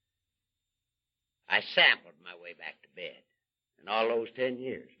 I sampled my way back to bed in all those 10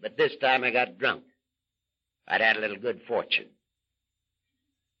 years. But this time I got drunk. I'd had a little good fortune.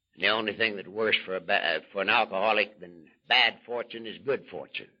 And the only thing that's worse for an alcoholic than bad fortune is good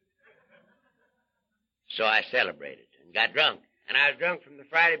fortune. So I celebrated and got drunk. And I was drunk from the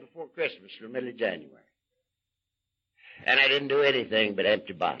Friday before Christmas to the middle of January. And I didn't do anything but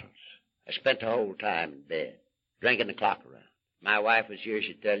empty bottles. I spent the whole time in bed, drinking the clock around. My wife was here,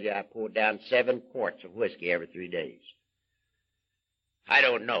 she'd tell you I poured down 7 quarts of whiskey every 3 days. I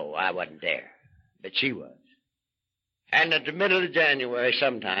don't know, I wasn't there, but she was. And at the middle of January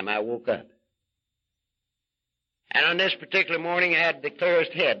sometime, I woke up. And on this particular morning, I had the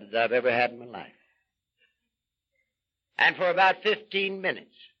clearest head that I've ever had in my life. And for about 15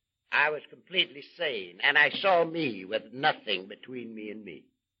 minutes, I was completely sane, and I saw me with nothing between me and me.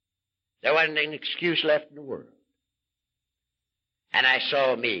 There wasn't an excuse left in the world. And I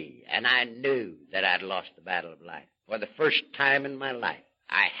saw me, and I knew that I'd lost the battle of life. For the first time in my life,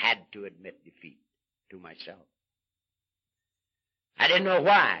 I had to admit defeat to myself. I didn't know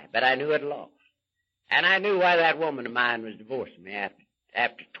why, but I knew I'd lost. And I knew why that woman of mine was divorcing me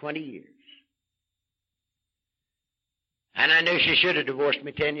after 20 years. And I knew she should have divorced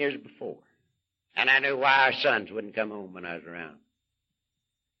me 10 years before. And I knew why our sons wouldn't come home when I was around.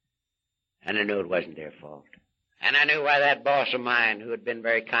 And I knew it wasn't their fault. And I knew why that boss of mine, who had been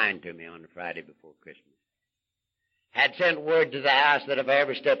very kind to me on the Friday before Christmas, had sent word to the house that if I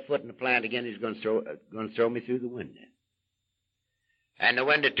ever stepped foot in the plant again, he's going to throw me through the window. And the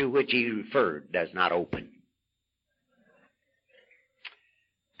window to which he referred does not open.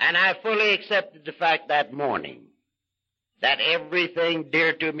 And I fully accepted the fact that morning that everything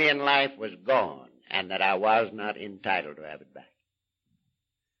dear to me in life was gone and that I was not entitled to have it back.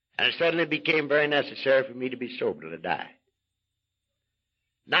 And it suddenly became very necessary for me to be sober till I died.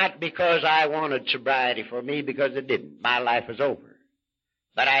 Not because I wanted sobriety for me, because it didn't. My life was over.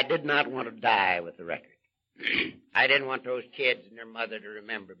 But I did not want to die with the record. I didn't want those kids and their mother to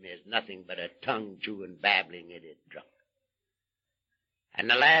remember me as nothing but a tongue-chewing, babbling idiot drunk. And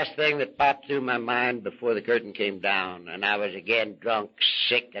the last thing that popped through my mind before the curtain came down, and I was again drunk,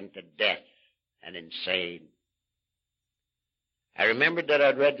 sick, and to death, and insane. I remembered that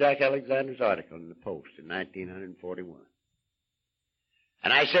I'd read Jack Alexander's article in the Post in 1941.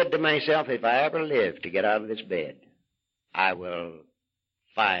 And I said to myself, if I ever live to get out of this bed, I will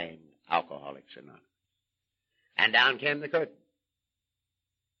find Alcoholics Anonymous. And down came the curtain.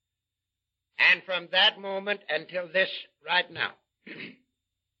 And from that moment until this right now,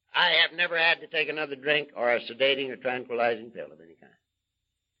 I have never had to take another drink or a sedating or tranquilizing pill of any kind.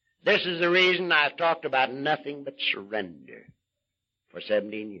 This is the reason I've talked about nothing but surrender for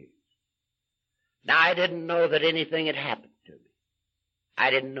 17 years. Now, I didn't know that anything had happened to me. I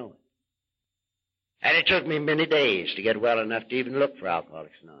didn't know it. And it took me many days to get well enough to even look for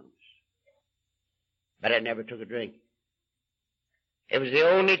Alcoholics Anonymous. But I never took a drink. It was the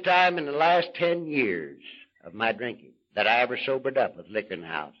only time in the last 10 years of my drinking that I ever sobered up with liquor in the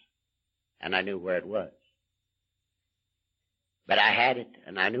house. And I knew where it was. But I had it,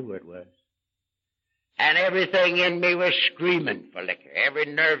 and I knew where it was. And everything in me was screaming for liquor. Every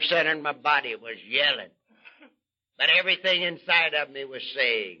nerve center in my body was yelling. But everything inside of me was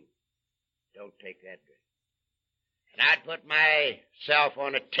saying, don't take that drink. And I'd put myself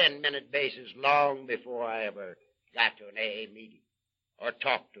on a 10-minute basis long before I ever got to an AA meeting or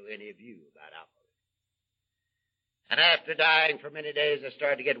talked to any of you about alcohol. And after dying for many days, I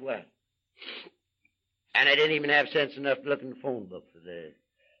started to get well. And I didn't even have sense enough to look in the phone book for the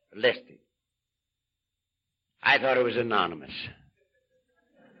listing. I thought it was anonymous.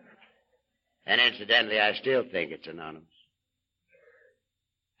 And incidentally, I still think it's anonymous.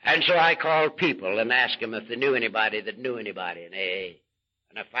 And so I called people and asked them if they knew anybody that knew anybody in AA.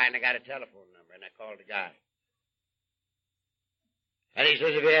 And I finally got a telephone number, and I called the guy. And he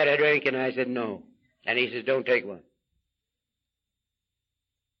says, have you had a drink? And I said, no. And he says, don't take one.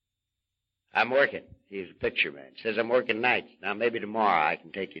 I'm working. He's a picture man. He says, I'm working nights. Now, maybe tomorrow I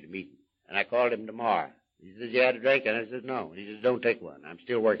can take you to meeting. And I called him tomorrow. He says, you had a drink? And I said, no. And he says, don't take one. I'm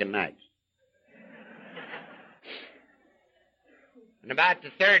still working nights. And about the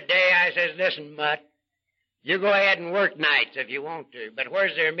third day, I says, listen, Mutt, you go ahead and work nights if you want to, but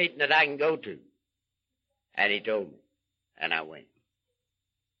where's there a meeting that I can go to? And he told me, and I went.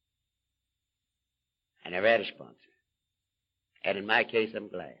 I never had a sponsor. And in my case, I'm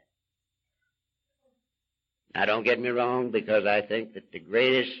glad. Now, don't get me wrong, because I think that the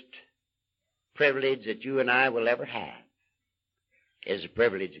greatest privilege that you and I will ever have is the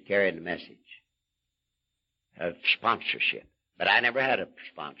privilege of carrying the message of sponsorship. But I never had a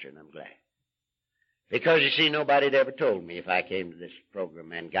sponsor, and I'm glad. Because, you see, nobody had ever told me if I came to this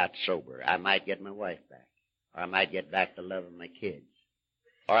program and got sober, I might get my wife back. or I might get back the love of my kids,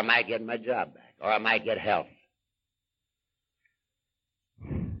 or I might get my job back, or I might get health.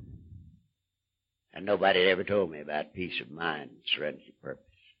 And nobody had ever told me about peace of mind and serenity of purpose.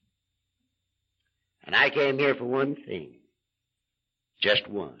 And I came here for one thing, just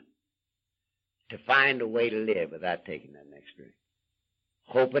one, to find a way to live without taking that next drink,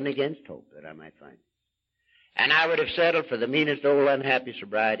 hoping against hope that I might find it. And I would have settled for the meanest old unhappy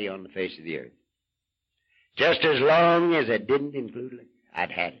sobriety on the face of the earth. Just as long as it didn't include liquor,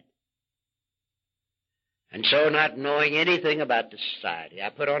 I'd had it. And so, not knowing anything about the society, I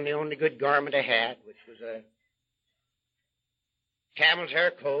put on the only good garment I had, which was a camel's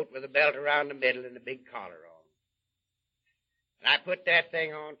hair coat with a belt around the middle and a big collar on. And I put that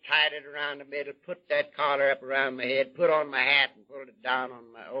thing on, tied it around the middle, put that collar up around my head, put on my hat and pulled it down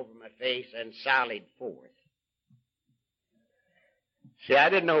over my face and sallied forth. See, I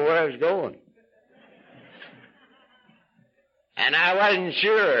didn't know where I was going. And I wasn't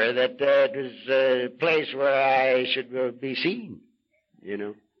sure that it was a place where I should be seen, you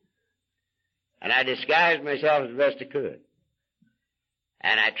know. And I disguised myself as best I could.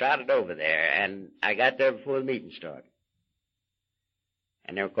 And I trotted over there, and I got there before the meeting started.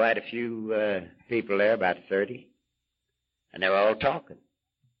 And there were quite a few people there, about 30. And they were all talking.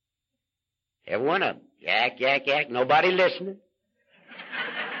 Every one of them. Yak, yak, yak. Nobody listening.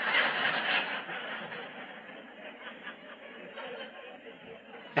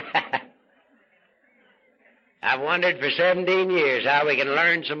 I've wondered for 17 years how we can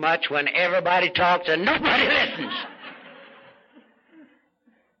learn so much when everybody talks and nobody listens.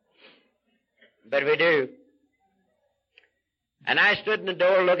 But we do. And I stood in the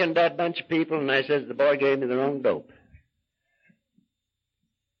door looking at that bunch of people, and I says, the boy gave me the wrong dope.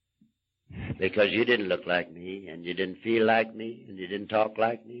 Because you didn't look like me, and you didn't feel like me, and you didn't talk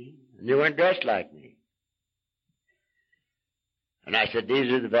like me, and you weren't dressed like me. And I said,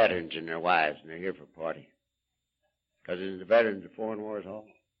 these are the veterans and their wives, and they're here for a party. Because it's the veterans of Foreign Wars Hall.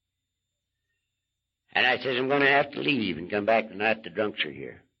 And I says, I'm going to have to leave and come back tonight. The drunks are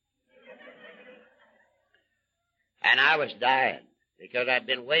here. And I was dying because I'd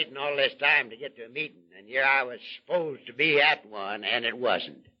been waiting all this time to get to a meeting. And here I was supposed to be at one, and it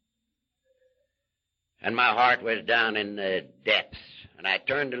wasn't. And my heart was down in the depths. And I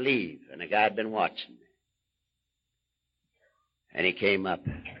turned to leave, and a guy had been watching me. And he came up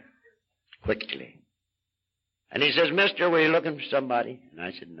quickly. And he says, mister, were you looking for somebody? And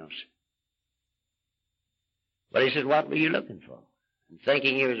I said, no, sir. Well, he said, what were you looking for? And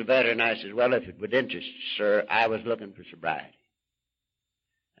thinking he was a veteran, I said, well, if it would interest you, sir, I was looking for sobriety.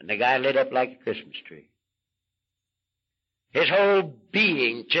 And the guy lit up like a Christmas tree. His whole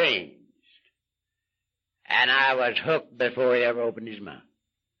being changed. And I was hooked before he ever opened his mouth.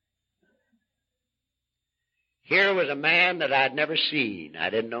 Here was a man that I'd never seen. I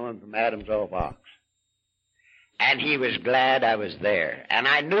didn't know him from Adam's old box. And he was glad I was there. And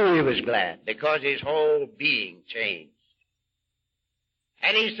I knew he was glad because his whole being changed.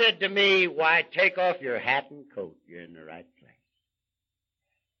 And he said to me, why, take off your hat and coat. You're in the right place.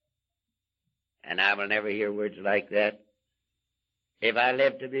 And I will never hear words like that. If I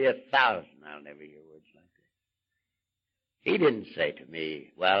live to be 1,000, I'll never hear words like that. He didn't say to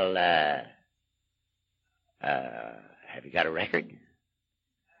me, well, have you got a record?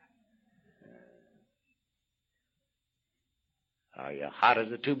 Are you hot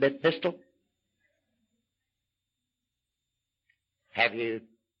as a 2-bit pistol? Have you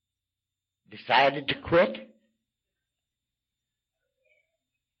decided to quit?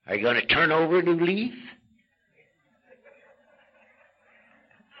 Are you going to turn over a new leaf?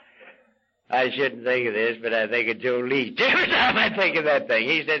 I shouldn't think of this, but I think of Joe Lee. Every time I think of that thing,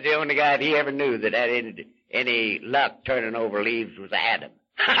 he said the only guy he ever knew that had any luck turning over leaves was Adam.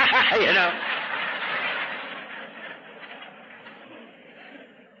 You know?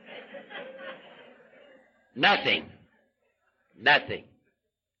 Nothing.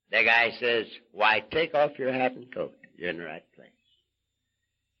 The guy says, why, take off your hat and coat. You're in the right place.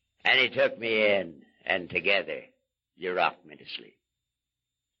 And he took me in, and together, you rocked me to sleep.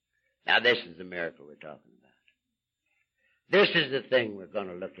 Now, this is the miracle we're talking about. This is the thing we're going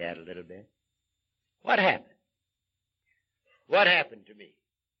to look at a little bit. What happened? What happened to me?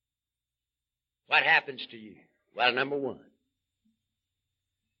 What happens to you? Well, number one,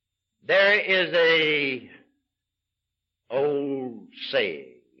 there is a old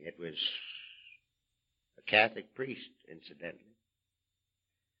saying. It was a Catholic priest, incidentally.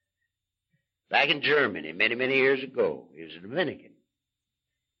 Back in Germany, many, many years ago, he was a Dominican.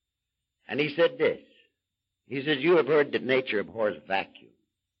 And he said this. He says, you have heard that nature abhors a vacuum.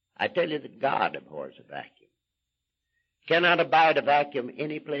 I tell you that God abhors a vacuum. cannot abide a vacuum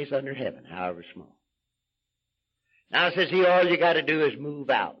any place under heaven, however small. Now, says he, all you got to do is move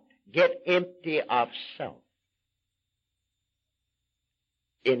out. Get empty of self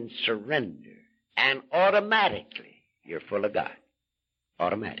in surrender, and automatically you're full of God.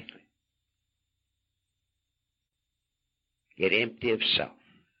 Automatically. Get empty of self,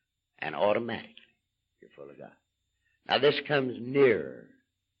 and automatically you're full of God. Now, this comes nearer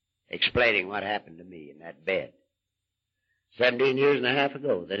explaining what happened to me in that bed 17 years and a half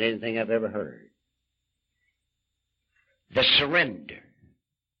ago than anything I've ever heard. The surrender.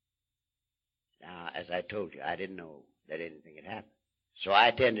 Now, as I told you, I didn't know that anything had happened. So I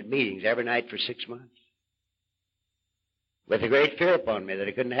attended meetings every night for 6 months with a great fear upon me that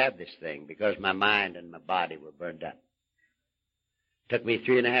I couldn't have this thing because my mind and my body were burned up. It took me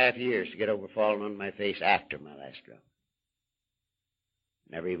 3.5 years to get over falling on my face after my last drop.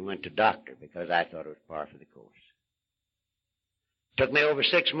 Never even went to doctor because I thought it was par for the course. It took me over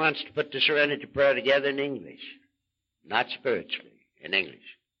 6 months to put the Serenity Prayer together in English. Not spiritually, in English.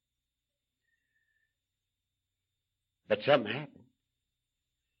 But something happened.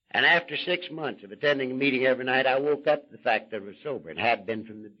 And after 6 months of attending a meeting every night, I woke up to the fact that I was sober and had been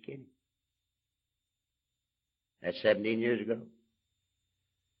from the beginning. That's 17 years ago.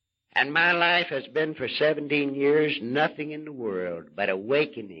 And my life has been for 17 years nothing in the world but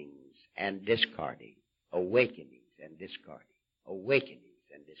awakenings and discarding. Awakenings and discarding. Awakenings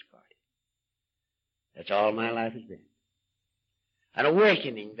and discarding. That's all my life has been. An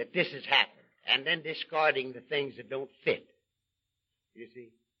awakening that this has happened, and then discarding the things that don't fit. You see?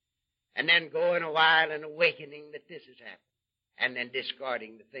 And then going a while and awakening that this has happened, and then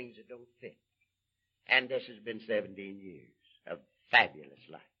discarding the things that don't fit. And this has been 17 years of fabulous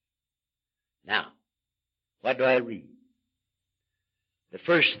life. Now, what do I read? The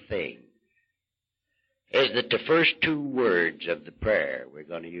first thing is that the first 2 words of the prayer we're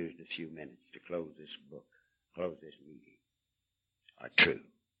going to use in a few minutes to close this book, close this meeting, are true.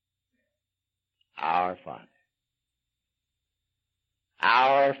 Our Father.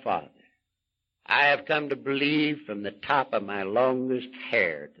 Our Father. I have come to believe from the top of my longest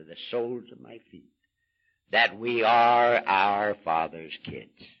hair to the soles of my feet that we are our Father's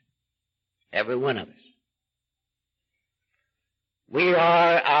kids. Every one of us. We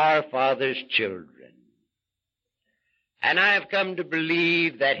are our Father's children. And I have come to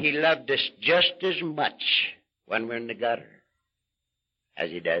believe that He loved us just as much when we're in the gutter as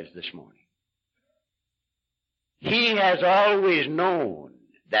He does this morning. He has always known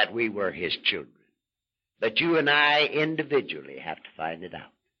that we were His children. But you and I individually have to find it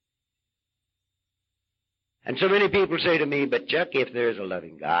out. And so many people say to me, but Chuck, if there is a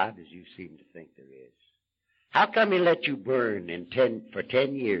loving God, as you seem to think there is, how come He let you burn for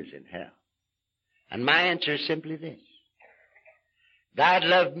 10 years in hell? And my answer is simply this. God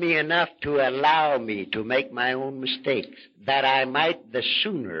loved me enough to allow me to make my own mistakes, that I might the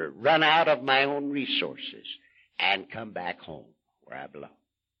sooner run out of my own resources and come back home where I belong.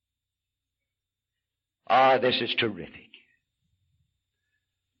 Oh, this is terrific.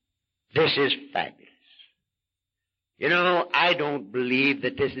 This is fabulous. You know, I don't believe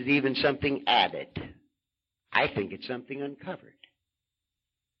that this is even something added. I think it's something uncovered.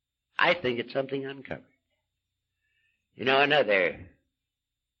 I think it's something uncovered. You know, another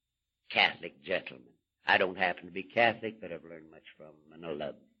Catholic gentleman. I don't happen to be Catholic, but I've learned much from him, and I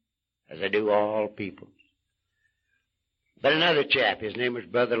love him, as I do all people. But another chap, his name was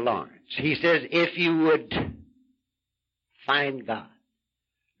Brother Lawrence. He says, if you would find God,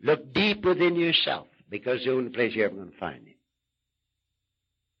 look deep within yourself, because it's the only place you're ever going to find Him.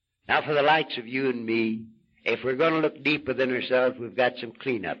 Now, for the likes of you and me, if we're going to look deep within ourselves, we've got some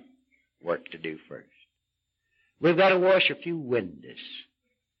cleanup work to do first. We've got to wash a few windows.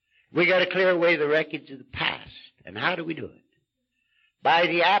 We've got to clear away the wreckage of the past. And how do we do it? By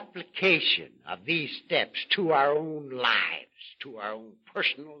the application of these steps to our own lives, to our own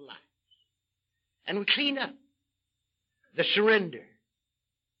personal lives. And we clean up the surrender.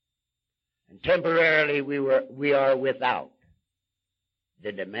 And temporarily we are without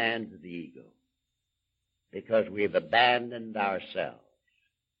the demands of the ego, because we've abandoned ourselves.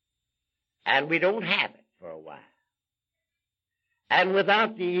 And we don't have it for a while. And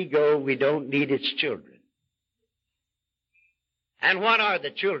without the ego, we don't need its children. And what are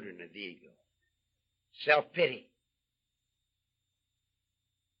the children of the ego? Self-pity,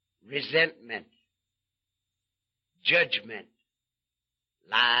 resentment, judgment,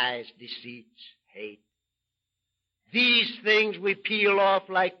 lies, deceits, hate. These things we peel off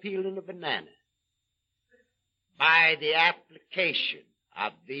like peeling a banana by the application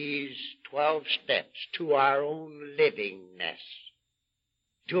of these 12 steps to our own livingness,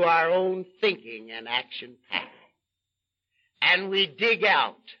 to our own thinking and action path. And we dig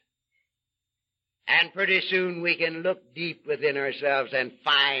out, and pretty soon we can look deep within ourselves and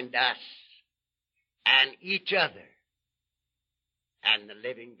find us and each other and the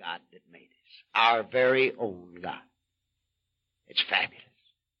living God that made us, our very own God. It's fabulous.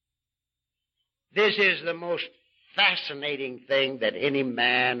 This is the most fascinating thing that any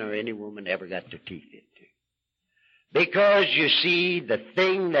man or any woman ever got their teeth into. Because, you see, the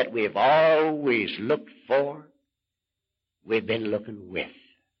thing that we've always looked for, we've been looking with.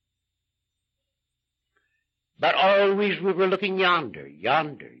 But always we were looking yonder,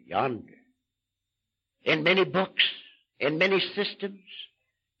 yonder, yonder. In many books, in many systems,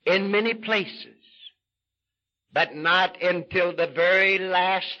 in many places. But not until the very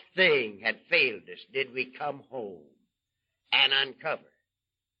last thing had failed us did we come home and uncover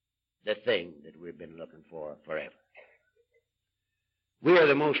the thing that we've been looking for forever. We are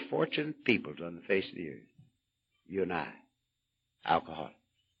the most fortunate peoples on the face of the earth, you and I, alcoholics.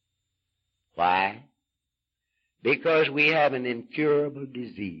 Why? Because we have an incurable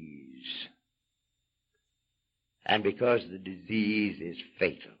disease, and because the disease is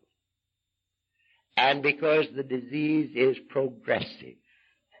fatal, and because the disease is progressive,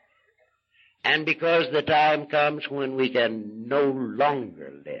 and because the time comes when we can no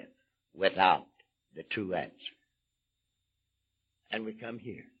longer live without the true answer. And we come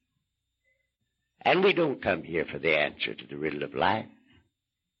here. And we don't come here for the answer to the riddle of life.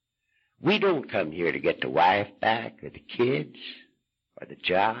 We don't come here to get the wife back, or the kids, or the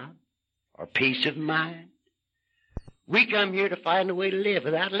job, or peace of mind. We come here to find a way to live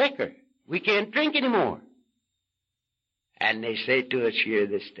without liquor. We can't drink anymore. And they say to us, here are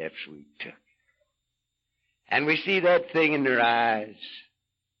the steps we took. And we see that thing in their eyes.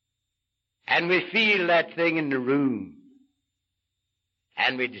 And we feel that thing in the room.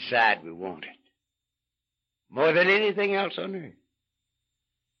 And we decide we want it. More than anything else on earth.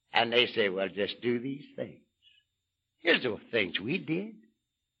 And they say, well, just do these things. Here's the things we did.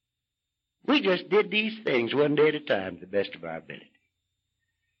 We just did these things one day at a time to the best of our ability.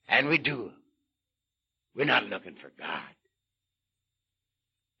 And we do them. We're not looking for God.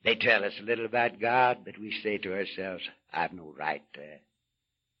 They tell us a little about God, but we say to ourselves, I've no right to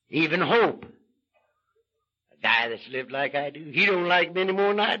even hope. A guy that's lived like I do, he don't like me any more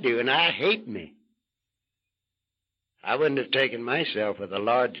than I do, and I hate me. I wouldn't have taken myself with a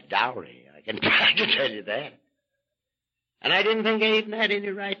large dowry. I can try to tell you that. And I didn't think I even had any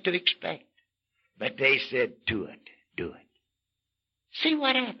right to expect. But they said, do it, do it. See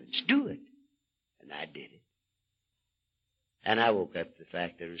what happens, do it. And I did it. And I woke up to the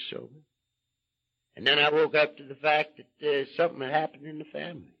fact that I was sober. And then I woke up to the fact that something had happened in the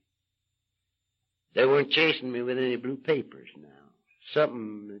family. They weren't chasing me with any blue papers now.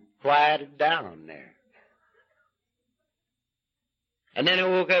 Something had quieted down there. And then I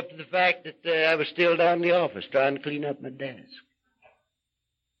woke up to the fact that I was still down in the office trying to clean up my desk.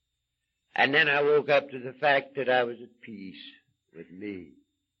 And then I woke up to the fact that I was at peace with me.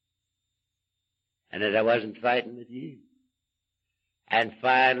 And that I wasn't fighting with you. And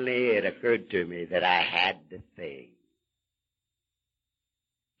finally it occurred to me that I had the thing.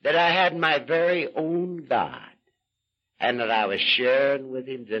 That I had my very own God. And that I was sharing with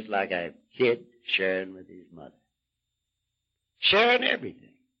him just like a kid sharing with his mother. Sharing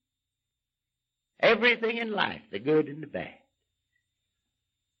everything. Everything in life, the good and the bad.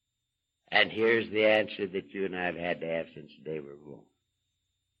 And here's the answer that you and I have had to have since the day we were born.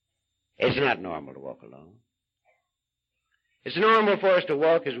 It's not normal to walk alone. It's normal for us to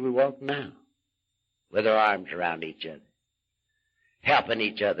walk as we walk now, with our arms around each other, helping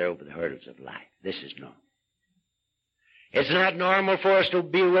each other over the hurdles of life. This is normal. It's not normal for us to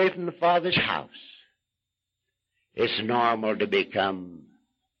be away from the Father's house. It's normal to become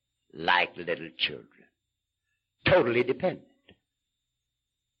like little children, totally dependent.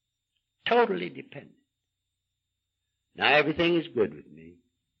 Totally dependent. Now everything is good with me.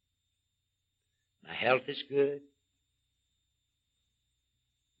 My health is good.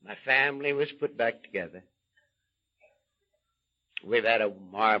 My family was put back together. We've had a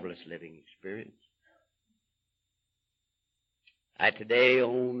marvelous living experience. I today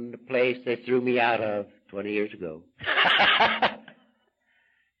own the place they threw me out of 20 years ago.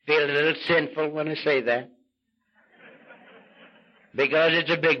 Feel a little sinful when I say that. Because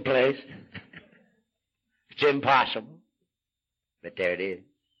it's a big place. It's impossible. But there it is.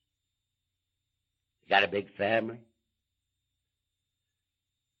 Got a big family.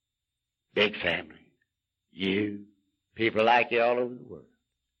 Big family. You. People like you all over the world.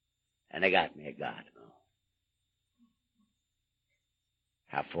 And they got me a garden.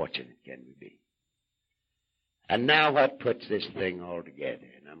 How fortunate can we be? And now what puts this thing all together?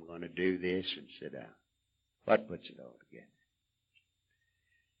 And I'm going to do this and sit down. What puts it all together?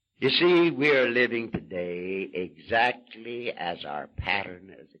 You see, we are living today exactly as our pattern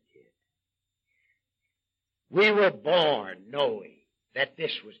as a kid. We were born knowing that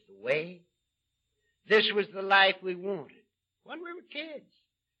this was the way. This was the life we wanted when we were kids.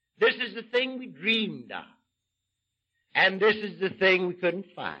 This is the thing we dreamed of. And this is the thing we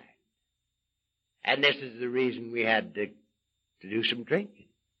couldn't find. And this is the reason we had to do some drinking.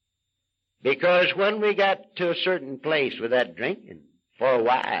 Because when we got to a certain place with that drinking, for a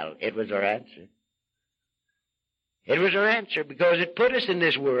while, it was our answer. It was our answer because it put us in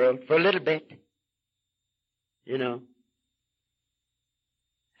this world for a little bit. You know.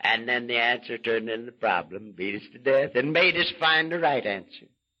 And then the answer turned into the problem, beat us to death, and made us find the right answer.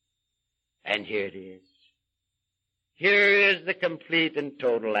 And here it is. Here is the complete and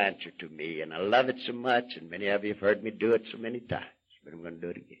total answer to me, and I love it so much, and many of you have heard me do it so many times, but I'm going to do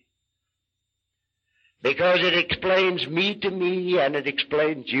it again. Because it explains me to me, and it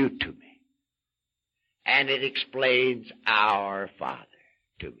explains you to me. And it explains our Father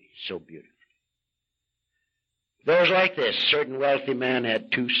to me so beautifully. It goes like this. A certain wealthy man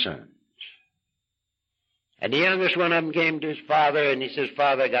had 2 sons. And the youngest one of them came to his father, and he says,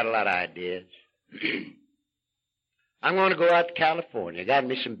 Father, I got a lot of ideas. I'm going to go out to California. Got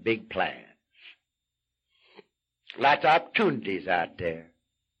me some big plans. Lots of opportunities out there.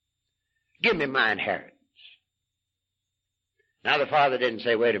 Give me my inheritance. Now the father didn't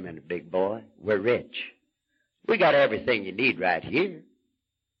say, wait a minute, big boy. We're rich. We got everything you need right here.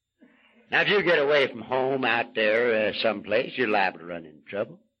 Now if you get away from home out there someplace, you're liable to run into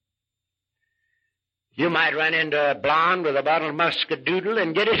trouble. You might run into a blonde with a bottle of muscadoodle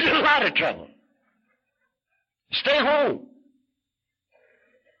and get into a lot of trouble. Stay home.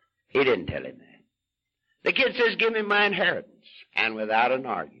 He didn't tell him that. The kid says, give me my inheritance. And without an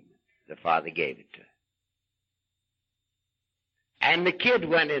argument, the father gave it to him. And the kid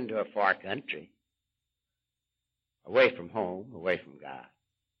went into a far country, away from home, away from God,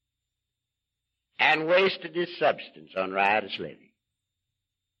 and wasted his substance on riotous living.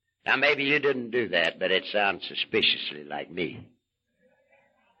 Now maybe you didn't do that, but it sounds suspiciously like me.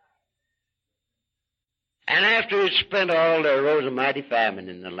 And after it spent all, there arose a mighty famine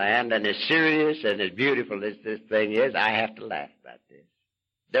in the land, and as serious and as beautiful as this thing is, I have to laugh about this.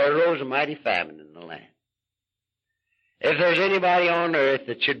 There arose a mighty famine in the land. If there's anybody on earth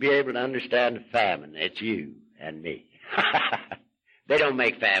that should be able to understand a famine, it's you and me. They don't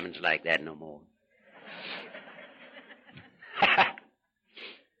make famines like that no more.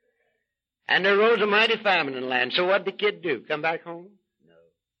 And there arose a mighty famine in the land. So what'd the kid do? Come back home?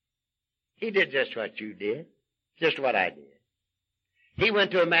 He did just what you did, just what I did. He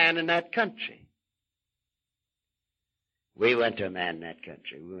went to a man in that country. We went to a man in that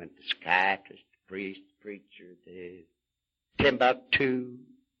country. We went to psychiatrist, priest, preacher, to Timbuktu,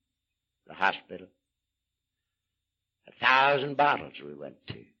 the hospital. 1,000 bottles we went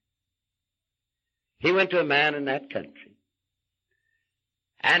to. He went to a man in that country.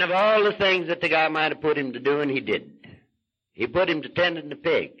 And of all the things that the guy might have put him to doing, he didn't. He put him to tending the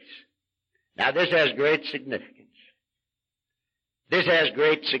pigs. Now this has great significance. This has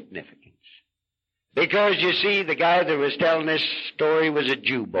great significance. Because you see, the guy that was telling this story was a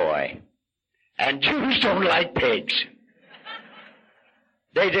Jew boy. And Jews don't like pigs.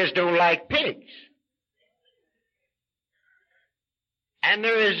 They just don't like pigs. And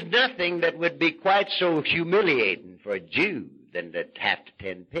there is nothing that would be quite so humiliating for a Jew than to have to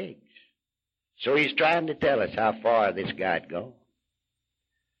tend pigs. So he's trying to tell us how far this guy had gone.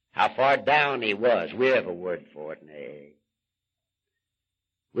 How far down he was. We have a word for it in AA.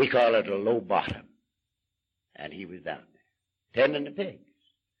 We call it a low bottom. And he was down there, tending the pigs.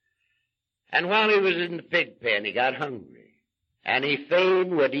 And while he was in the pig pen, he got hungry. And he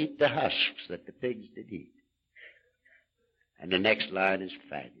fain would eat the husks that the pigs did eat. And the next line is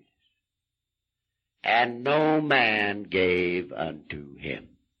fabulous. And no man gave unto him.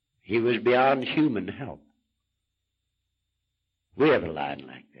 He was beyond human help. We have a line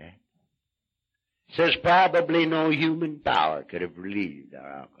like that. It says probably no human power could have relieved our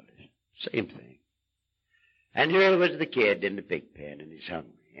alcoholism. Same thing. And here was the kid in the pig pen, and he's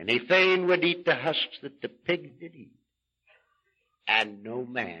hungry. And he fain would eat the husks that the pigs did eat. And no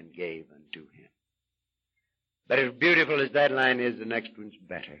man gave unto him. But as beautiful as that line is, the next one's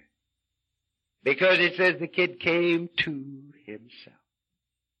better. Because it says the kid came to himself.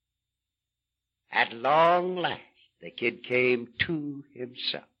 At long last, the kid came to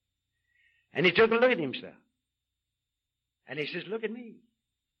himself. And he took a look at himself. And he says, look at me.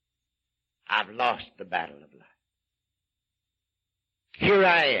 I've lost the battle of life. Here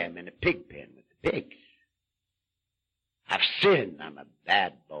I am in a pig pen with the pigs. I've sinned. I'm a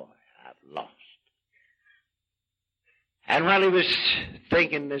bad boy. I've lost. And while he was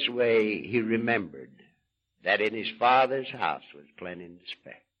thinking this way, he remembered that in his father's house was plenty to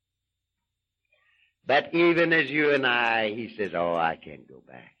spare. But even as you and I, he says, oh, I can't go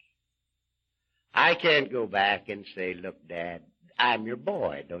back. I can't go back and say, look, Dad, I'm your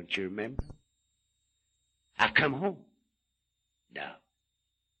boy, don't you remember? I've come home. No.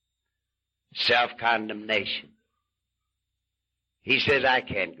 Self-condemnation. He says, I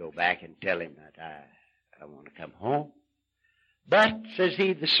can't go back and tell him that I want to come home. But, says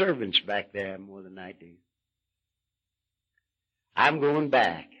he, the servants back there have more than I do. I'm going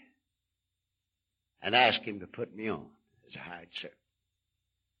back and ask him to put me on as a hired servant.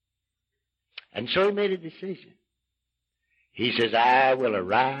 And so he made a decision. He says, I will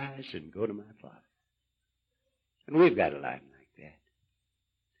arise and go to my father. And we've got a line like that.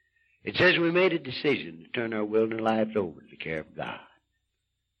 It says we made a decision to turn our will and lives over to the care of God.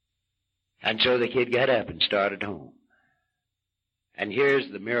 And so the kid got up and started home. And here's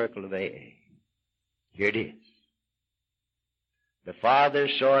the miracle of AA. Here it is. The father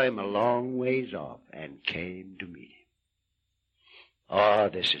saw him a long ways off and came to meet him. Oh,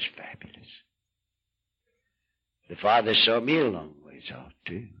 this is fabulous. The father saw me a long ways off,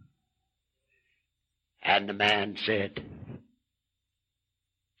 too. And the man said,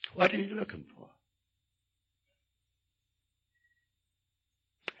 what are you looking for?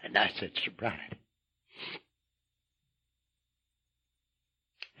 And I said, sobriety.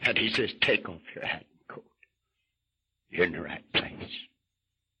 And he says, take off your hat and coat. You're in the right place.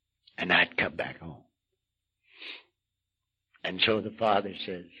 And I'd come back home. And so the father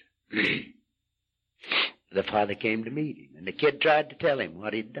says, the father came to meet him. And the kid tried to tell him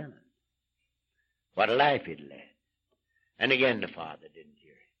what he'd done. What a life he'd led. And again the father didn't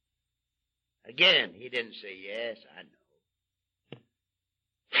hear him. Again he didn't say, yes, I know.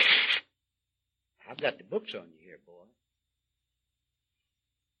 I've got the books on you here, boy.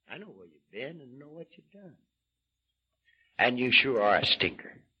 I know where you've been and know what you've done. And you sure are a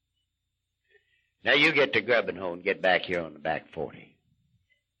stinker. Now you get to Grubbenhole and get back here on the back 40.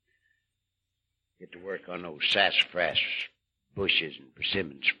 Get to work on those sassafras bushes and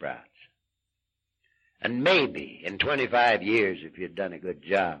persimmon sprouts. And maybe in 25 years, if you've done a good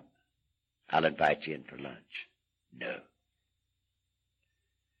job, I'll invite you in for lunch. No.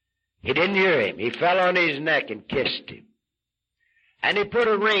 He didn't hear him. He fell on his neck and kissed him. And he put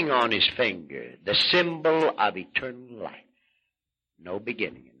a ring on his finger, the symbol of eternal life. No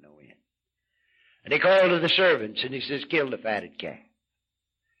beginning and no end. And he called to the servants and he says, kill the fatted calf.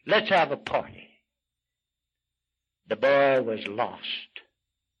 Let's have a party. The boy was lost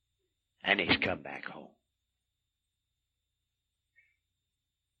and he's come back home.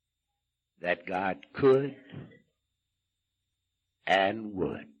 That God could and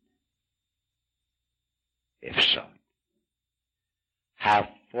would, if sought. How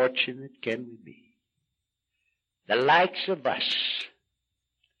fortunate can we be, the likes of us,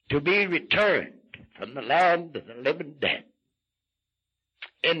 to be returned from the land of the living dead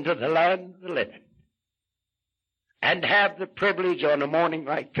into the land of the living, and have the privilege on a morning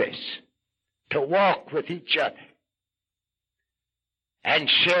like this to walk with each other and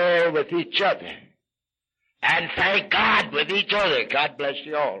share with each other and thank God with each other. God bless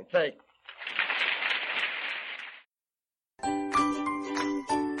you all. Thank you.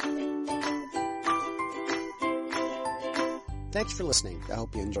 Thanks for listening. I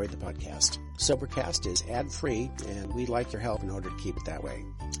hope you enjoyed the podcast. Sobercast is ad-free, and we'd like your help in order to keep it that way.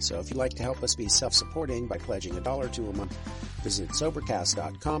 So if you'd like to help us be self-supporting by pledging $1 or $2 a month, visit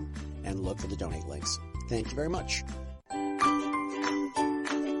Sobercast.com and look for the donate links. Thank you very much.